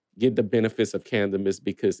get the benefits of cannabis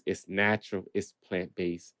because it's natural, it's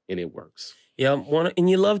plant-based, and it works. Yeah, and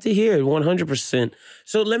you love to hear it, 100%.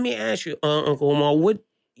 So let me ask you, Uncle Omar, what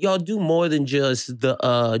y'all do more than just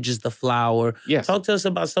the flower? Yes. Talk to us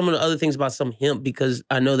about some of the other things about some hemp, because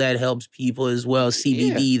I know that helps people as well.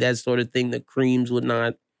 CBD, that sort of thing, the creams,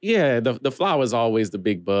 whatnot. Yeah, the flower is always the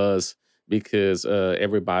big buzz because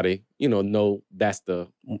everybody, know that's the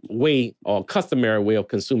way or customary way of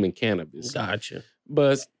consuming cannabis. Gotcha.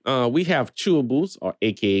 But we have chewables, or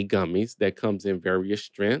AKA gummies, that comes in various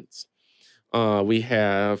strengths. We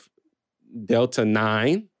have Delta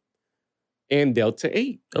 9 and Delta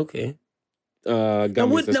 8. Okay.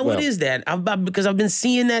 Gummies as well. What is that? Because I've been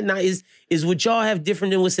seeing that now. Is what y'all have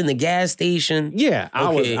different than what's in the gas station? Yeah,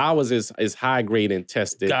 ours is high grade and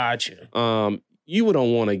tested. Gotcha. You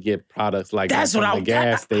don't want to get products like that from the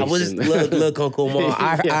gas station. I was look, Uncle Omar.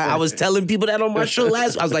 I was telling people that on my show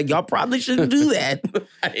last. I was like, y'all probably shouldn't do that.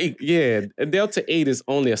 Yeah, Delta 8 is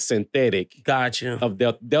only a synthetic. Gotcha. Of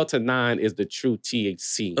Delta 9 is the true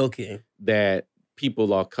THC. Okay. That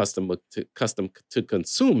people are accustomed to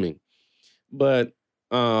consuming. But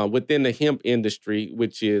within the hemp industry,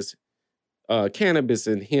 which is cannabis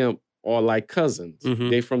and hemp are like cousins.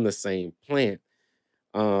 They're from the same plant.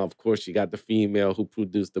 Of course, you got the female who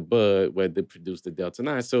produced the bud, where they produce the Delta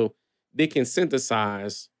 9. So they can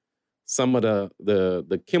synthesize some of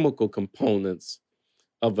the chemical components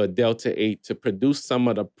of a Delta 8 to produce some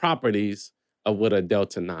of the properties of what a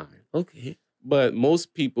Delta 9. Okay. But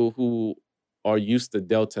most people who are used to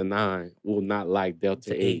Delta 9 will not like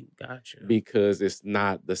Delta 8. Gotcha. Because it's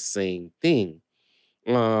not the same thing.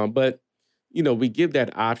 But, we give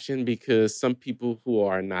that option because some people who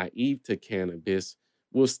are naive to cannabis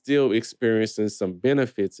will still experiencing some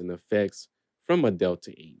benefits and effects from a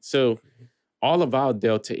Delta 8. So all of our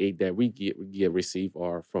Delta 8 that we receive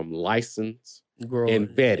are from licensed and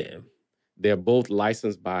vetted. Yeah. They're both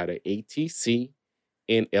licensed by the ATC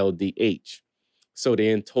and LDH. So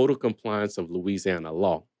they're in total compliance of Louisiana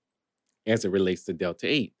law as it relates to Delta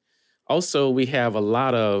 8. Also, we have a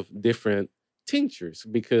lot of different tinctures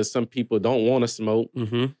because some people don't want to smoke.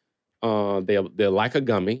 They're like a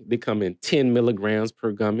gummy. They come in 10 milligrams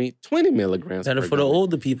per gummy, 20 milligrams Better per for gummy. the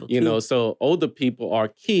older people, too. So older people or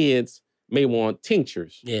kids may want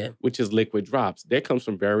tinctures, which is liquid drops. That comes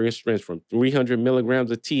from various strengths, from 300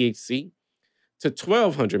 milligrams of THC to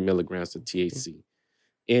 1,200 milligrams of THC,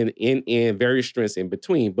 in various strengths in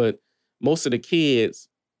between. But most of the kids,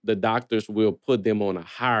 the doctors will put them on a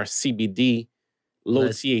higher CBD, low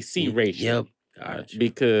THC ratio. Yep, gotcha.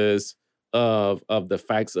 Because of the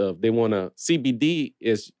facts of CBD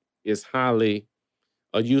is highly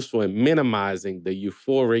useful in minimizing the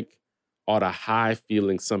euphoric or the high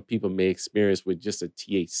feeling some people may experience with just a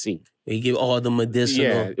THC. You give all the medicinal.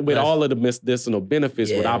 Yeah, with all of the medicinal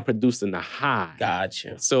benefits without producing the high.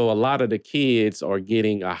 Gotcha. So a lot of the kids are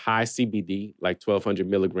getting a high CBD, like 1,200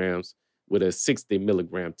 milligrams, with a 60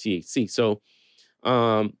 milligram THC. So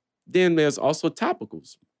then there's also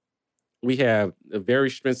topicals. We have a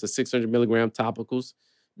very strength of 600 milligram topicals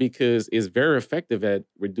because it's very effective at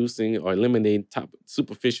reducing or eliminating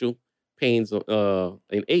superficial pains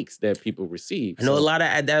and aches that people receive. I know a lot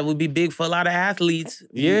of that would be big for a lot of athletes.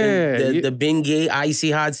 Yeah, the Bengay icy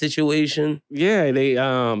hot situation. Yeah, they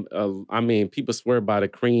I mean, people swear by the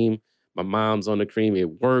cream. My mom's on the cream.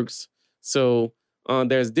 It works. So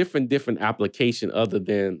there's different application other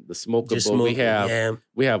than the smokable.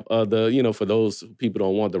 We have other, for those people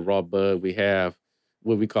don't want the raw bud, we have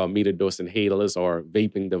what we call meter dose inhalers or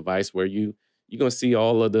vaping device where you're gonna see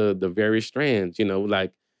all of the various strands,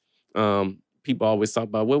 like people always talk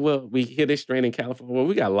about, well, we hear this strain in California. Well,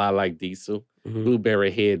 we got a lot like Diesel, Blueberry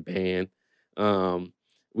Headband.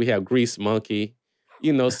 We have Grease Monkey,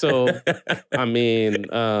 so I mean,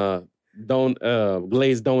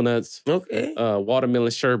 glazed donuts,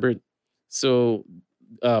 watermelon sherbet, so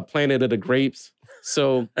Planet of the Grapes.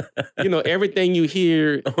 So, everything you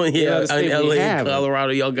hear in LA,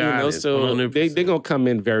 Colorado, y'all got it. So they're going to come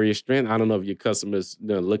in various strength. I don't know if your customers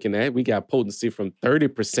are looking at it. We got potency from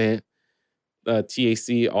 30%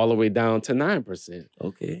 THC all the way down to 9%.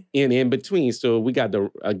 Okay. In between. So we got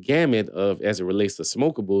a gamut of, as it relates to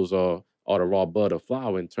smokables or the raw bud or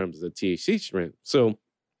flower in terms of THC strength. So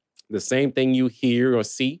the same thing you hear or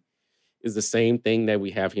see is the same thing that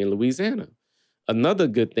we have here in Louisiana. Another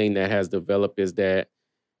good thing that has developed is that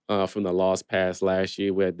from the laws passed last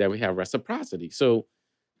year that we have reciprocity. So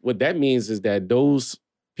what that means is that those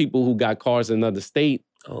people who got cards in another state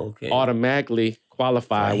automatically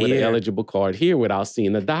qualify with an eligible card here without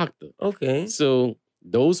seeing a doctor. Okay. So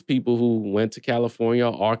those people who went to California,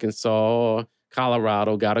 Arkansas,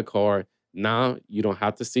 Colorado, got a card, now you don't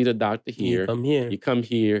have to see the doctor here. You come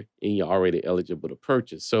here and you're already eligible to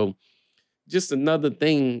purchase. So just another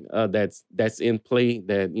thing that's in play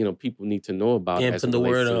that people need to know about as it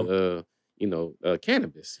relates to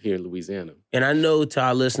cannabis here in Louisiana. And I know to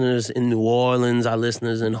our listeners in New Orleans, our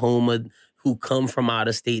listeners in Houma who come from out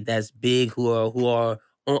of state, that's big, who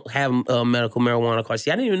have medical marijuana cards.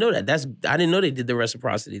 See, I didn't even know that. I didn't know they did the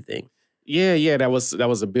reciprocity thing. Yeah, that was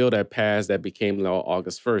a bill that passed that became law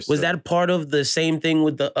August 1st. Was that part of the same thing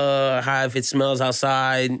with the how if it smells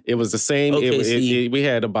outside? It was the same. We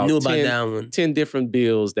had about 10 different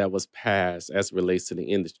bills that was passed as it relates to the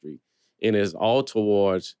industry. And it's all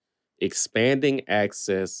towards expanding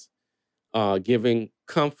access, giving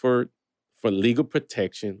comfort for legal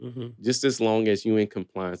protection, just as long as you're in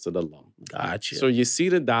compliance with the law. Gotcha. So you see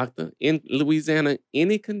the doctor in Louisiana,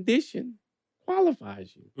 any condition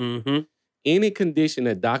qualifies you. Any condition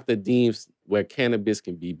that doctor deems where cannabis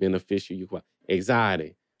can be beneficial,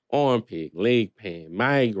 anxiety, arm pig, leg pain,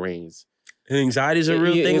 migraines. Anxiety is a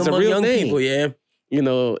real thing among young people, yeah.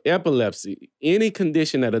 Epilepsy, any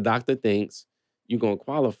condition that a doctor thinks you're going to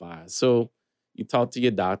qualify. So you talk to your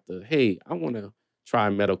doctor, hey, I want to try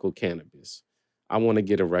medical cannabis. I want to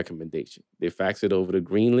get a recommendation. They fax it over to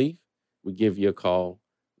Greenleaf. We give you a call.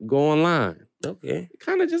 Go online. Okay.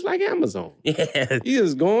 Kind of just like Amazon. Yeah. You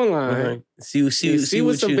just go online. See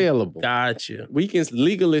what's available. Gotcha. We can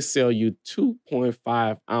legally sell you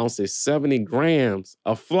 2.5 ounces, 70 grams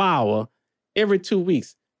of flour every 2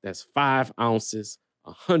 weeks. That's 5 ounces,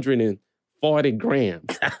 140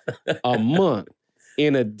 grams a month,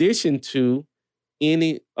 in addition to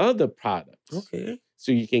any other products. Okay.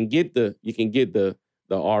 So you can get the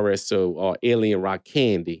RSO or Alien Rock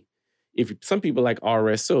Candy. Some people like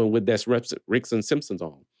RSO and with that's Ricks and Simpsons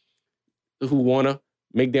on, who want to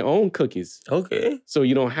make their own cookies. Okay. So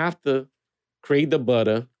you don't have to create the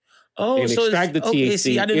butter and extract the THC. Okay,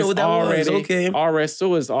 see, I didn't know what that was. Okay.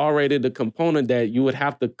 RSO is already the component that you would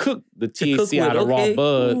have to cook the THC out of raw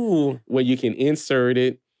bud, where you can insert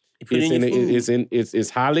it. It's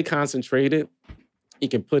highly concentrated. You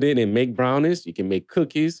can put it in make brownies. You can make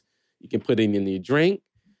cookies. You can put it in your drink.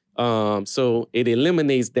 So it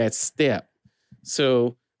eliminates that step.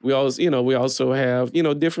 So we also have,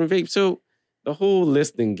 different vapes. So the whole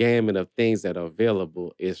list and gamut of things that are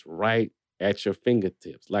available is right at your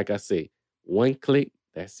fingertips. Like I say, one click,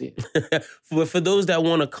 that's it. For those that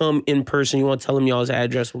want to come in person, you want to tell them y'all's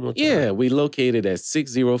address one more time? Yeah, we located at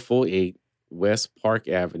 6048 West Park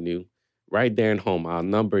Avenue, right there in Houma. Our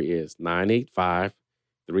number is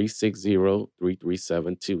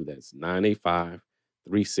 985-360-3372. That's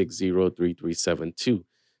 985-360-3372.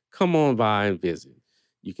 Come on by and visit.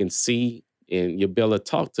 You can see and you'll be able to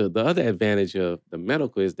talk to. The other advantage of the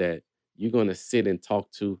medical is that you're going to sit and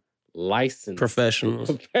talk to licensed professionals.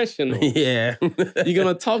 Yeah. You're going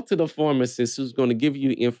to talk to the pharmacist who's going to give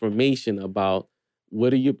you information about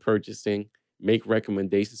what are you purchasing, make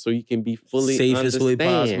recommendations so you can be fully safest way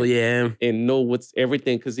possible, yeah. And know what's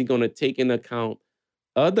everything, because he's going to take into account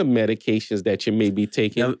other medications that you may be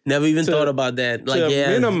taking. Never even thought about that. Like,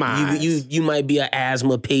 minimize. You might be an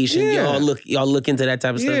asthma patient. Yeah. Y'all look into that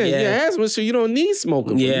type of stuff. Yeah, asthma, so you don't need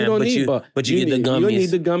smoking. Yeah, you get the gummies. You don't need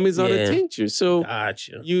the gummies or the tincture. So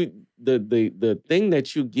gotcha. The thing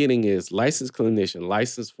that you're getting is licensed clinician,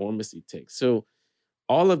 licensed pharmacy tech. So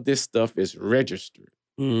all of this stuff is registered.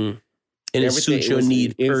 And it suits your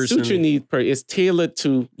need personally. It's tailored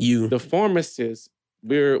to you. The pharmacist.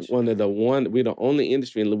 We're the only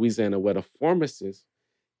industry in Louisiana where the pharmacist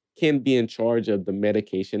can be in charge of the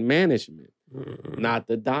medication management, not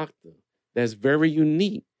the doctor. That's very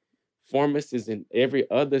unique. Pharmacists in every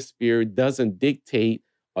other sphere doesn't dictate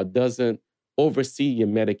or doesn't oversee your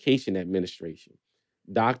medication administration.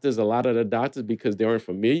 Doctors, a lot of the doctors, because they aren't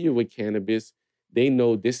familiar with cannabis, they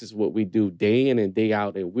know this is what we do day in and day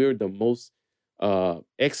out, and we're the most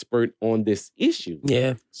expert on this issue.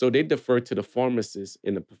 Yeah. So they defer to the pharmacists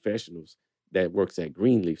and the professionals that works at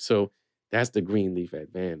Greenleaf. So that's the Greenleaf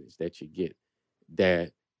advantage that you get.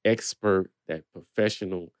 That expert, that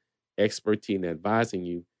professional expertise in advising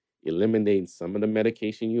you, eliminating some of the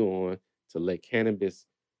medication you're on to let cannabis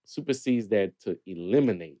supersedes that to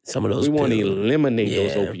eliminate. Some of those We want to eliminate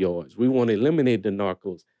those opioids. We want to eliminate the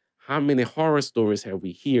narcos. How many horror stories have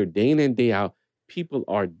we heard day in and day out? People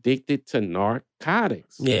are addicted to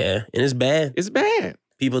narcotics. Yeah, and it's bad. It's bad.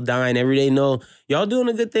 People dying every day. No, y'all doing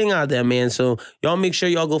a good thing out there, man. So y'all make sure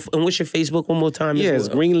y'all go. And what's your Facebook one more time? Yes,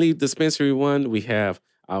 Greenleaf Dispensary 1. We have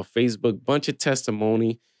our Facebook, bunch of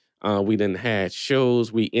testimony. We done had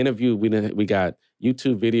shows. We interviewed. We got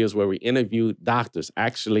YouTube videos where we interviewed doctors,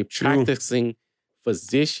 actually practicing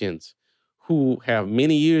physicians who have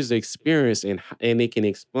many years of experience and they can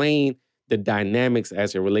explain the dynamics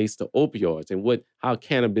as it relates to opioids and how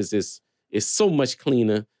cannabis is so much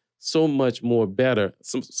cleaner, so much more better,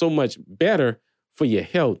 so much better for your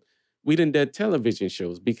health. We done did television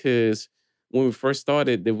shows because when we first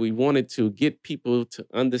started, that we wanted to get people to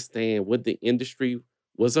understand what the industry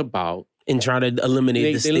was about and try to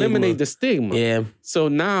eliminate the stigma. Yeah. So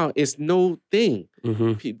now it's no thing.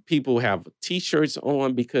 Mm-hmm. People have T-shirts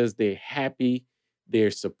on because they're happy,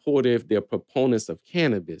 they're supportive, they're proponents of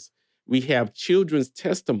cannabis. We have children's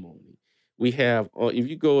testimony. We have, if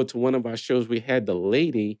you go to one of our shows, we had the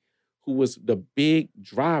lady who was the big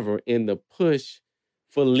driver in the push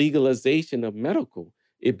for legalization of medical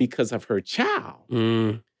because of her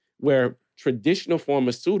child, where traditional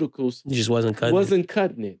pharmaceuticals just wasn't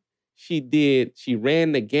cutting it. She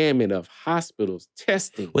ran the gamut of hospitals,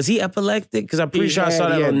 testing. Was he epileptic? Because I'm pretty sure I saw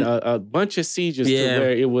that on a bunch of seizures to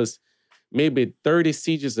where it was maybe 30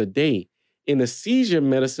 seizures a day. And the seizure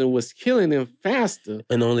medicine was killing him faster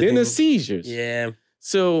than the seizures. Yeah.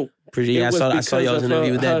 So I saw y'all's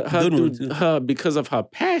interview with that good one too. Because of her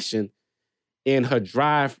passion and her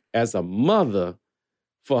drive as a mother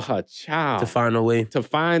for her child. To find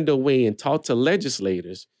a way and talk to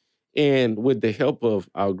legislators. And with the help of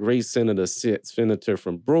our great senator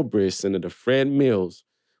from Breaux-Bridge, Senator Fred Mills,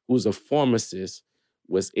 who's a pharmacist,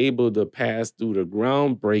 was able to pass through the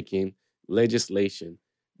groundbreaking legislation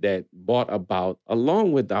that brought about,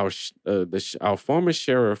 along with our former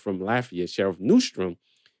sheriff from Lafayette, Sheriff Newstrom,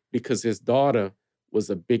 because his daughter was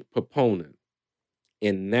a big proponent.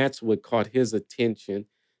 And that's what caught his attention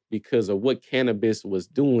because of what cannabis was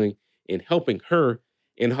doing in helping her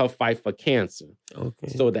in her fight for cancer. Okay.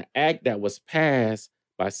 So the act that was passed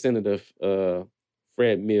by Senator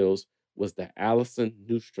Fred Mills was the Allison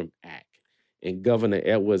Newstrom Act. And Governor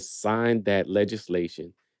Edwards signed that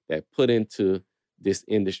legislation that put into this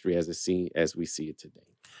industry as we see it today.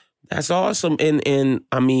 That's awesome. And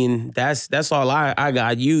I mean, that's all I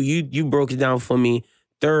got. You broke it down for me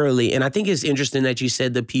thoroughly. And I think it's interesting that you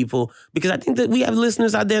said the people, because I think that we have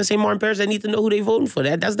listeners out there in St. Martin Parish that need to know who they voting for.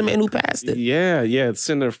 That's the man who passed it. Yeah.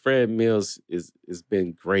 Senator Fred Mills has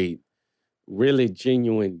been great. Really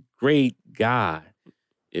genuine, great guy.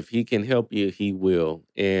 If he can help you, he will.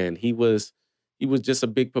 And he was just a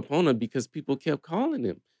big proponent because people kept calling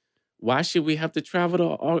him. Why should we have to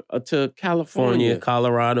travel to California?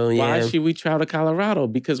 Colorado, Why should we travel to Colorado?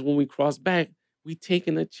 Because when we cross back, we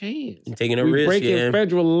taking a chance. You're taking a risk, breaking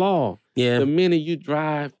federal law. Yeah. The minute you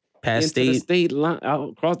drive past the state line,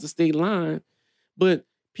 across the state line, but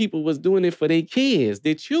people was doing it for their kids,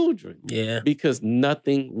 their children. Yeah. Because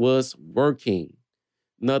nothing was working.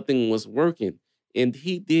 Nothing was working. And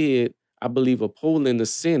he did, I believe, a poll in the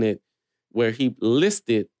Senate where he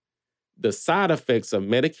listed the side effects of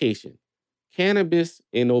medication, cannabis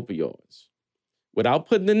and opioids, without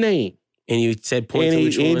putting the name. And you said point to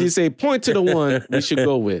which one? And you say point to the one we should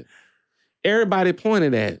go with. Everybody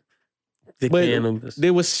pointed at cannabis.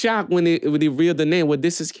 They was shocked when they revealed the name. Well,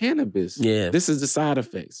 this is cannabis. Yeah. This is the side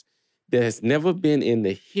effects. There has never been in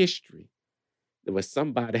the history where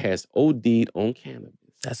somebody has OD'd on cannabis.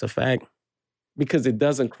 That's a fact. Because it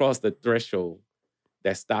doesn't cross the threshold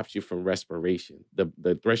that stops you from respiration,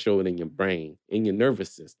 the threshold in your brain, in your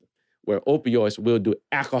nervous system, where opioids will do,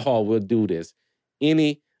 alcohol will do this.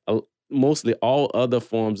 Mostly all other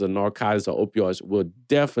forms of narcotics or opioids will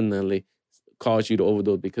definitely cause you to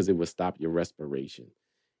overdose because it will stop your respiration.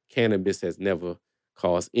 Cannabis has never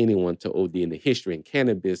caused anyone to OD in the history, and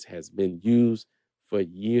cannabis has been used for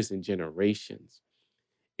years and generations.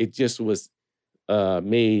 It just was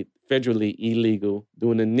made federally illegal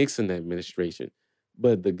during the Nixon administration.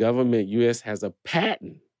 But the government, U.S., has a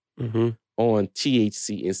patent on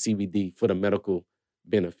THC and CBD for the medical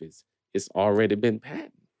benefits. It's already been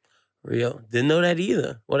patented. Real. Didn't know that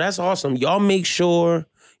either. Well, that's awesome. Y'all make sure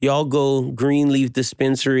y'all go Greenleaf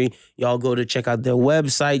Dispensary. Y'all go to check out their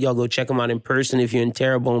website. Y'all go check them out in person if you're in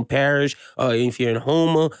Terrebonne Parish or if you're in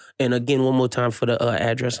Houma. And again, one more time for the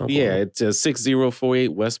address. Uncle. Yeah, it's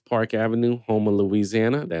 6048 West Park Avenue, Houma,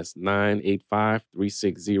 Louisiana. That's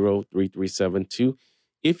 985-360-3372.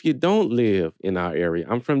 If you don't live in our area,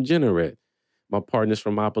 I'm from Jeanerette. My partner's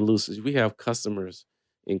from Opelousas. We have customers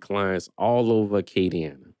and clients all over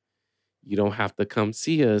Acadiana. You don't have to come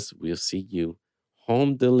see us. We'll see you.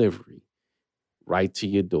 Home delivery, right to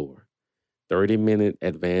your door. 30-minute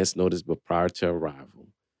advance notice, but prior to arrival.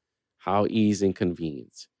 How easy and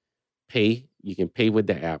convenience. Pay, you can pay with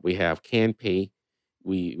the app. We have CanPay.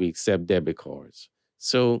 We accept debit cards.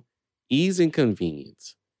 So ease and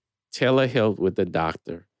convenience. Telehealth with the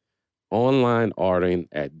doctor. Online ordering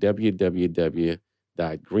at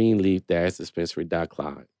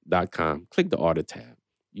www.greenleaf-dispensary.com. Click the order tab.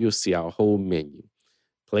 You'll see our whole menu.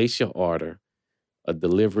 Place your order. A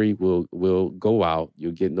delivery will go out.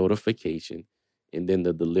 You'll get notification. And then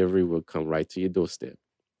the delivery will come right to your doorstep.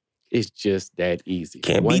 It's just that easy.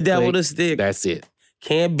 Can't beat that with a stick. That's it.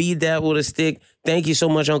 Can't beat that with a stick. Thank you so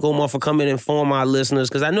much, Uncle Umar, for coming and inform our listeners.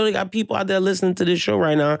 Because I know they got people out there listening to this show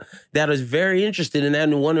right now that is very interested in that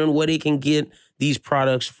and wondering where they can get these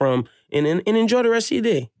products from. And enjoy the rest of your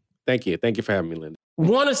day. Thank you. Thank you for having me, Linda.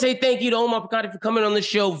 Want to say thank you to Omar Picati for coming on the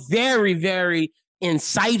show. Very, very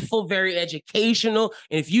insightful, very educational.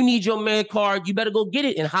 And if you need your med card, you better go get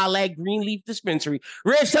it and holla at Greenleaf Dispensary.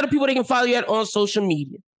 Reg, tell the people they can follow you at on social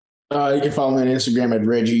media. You can follow me on Instagram at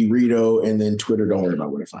Reggie Rito, and then Twitter. Don't worry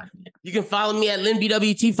about where to find me. You can follow me at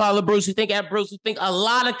LynBWT. Follow Bros Who Think at Bros Who Think. A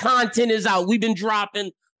lot of content is out. We've been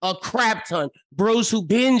dropping a crap ton. Bros Who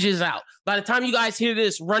Binge is out. By the time you guys hear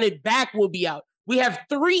this, Run It Back will be out. We have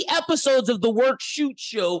 3 episodes of the Work Shoot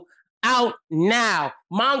Show out now.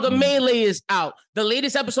 Manga Melee is out. The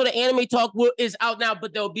latest episode of Anime Talk is out now,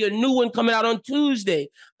 but there'll be a new one coming out on Tuesday.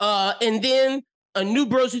 And then a new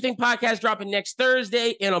Bros Who Think podcast dropping next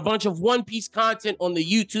Thursday, and a bunch of One Piece content on the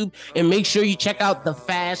YouTube. And make sure you check out the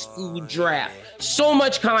Fast Food Draft. So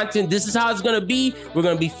much content. This is how it's going to be. We're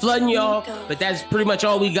going to be flooding y'all, but that's pretty much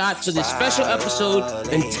all we got for this special episode.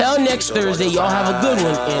 Until next Thursday, y'all have a good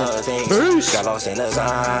one. And peace. Got lost in the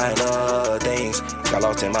design of things. Got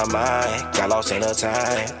lost in my mind. Got lost in the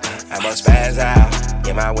time. I must spaz out.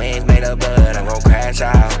 Yeah, my wings made of blood. I'm gon' crash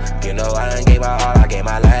out. You know I done gave my all. I gave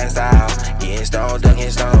my last out. Getting stoned, ducking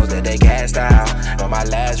stones that they cast out. On my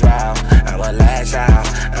last route, I'ma lash out.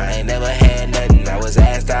 I ain't never had nothing, I was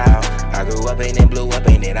asked out. I grew up and then blew up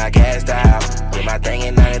and then I cast out. Did my thing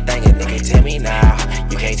and not a thing, and they can tell me now.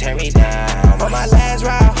 You can't turn me down. On my last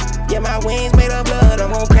route, yeah, my wings made of blood,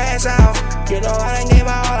 I'm gon' crash out. You know I done gave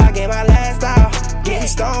my all, I gave my last out. Getting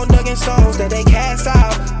stoned, ducking stones that they cast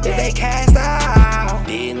out. That they cast out.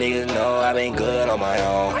 These niggas know I been good on my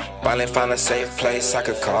own. Finally found a safe place I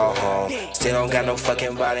could call home. Still don't got no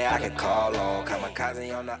fucking body I could call on.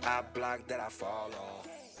 Kamikaze on the op block that I fall on.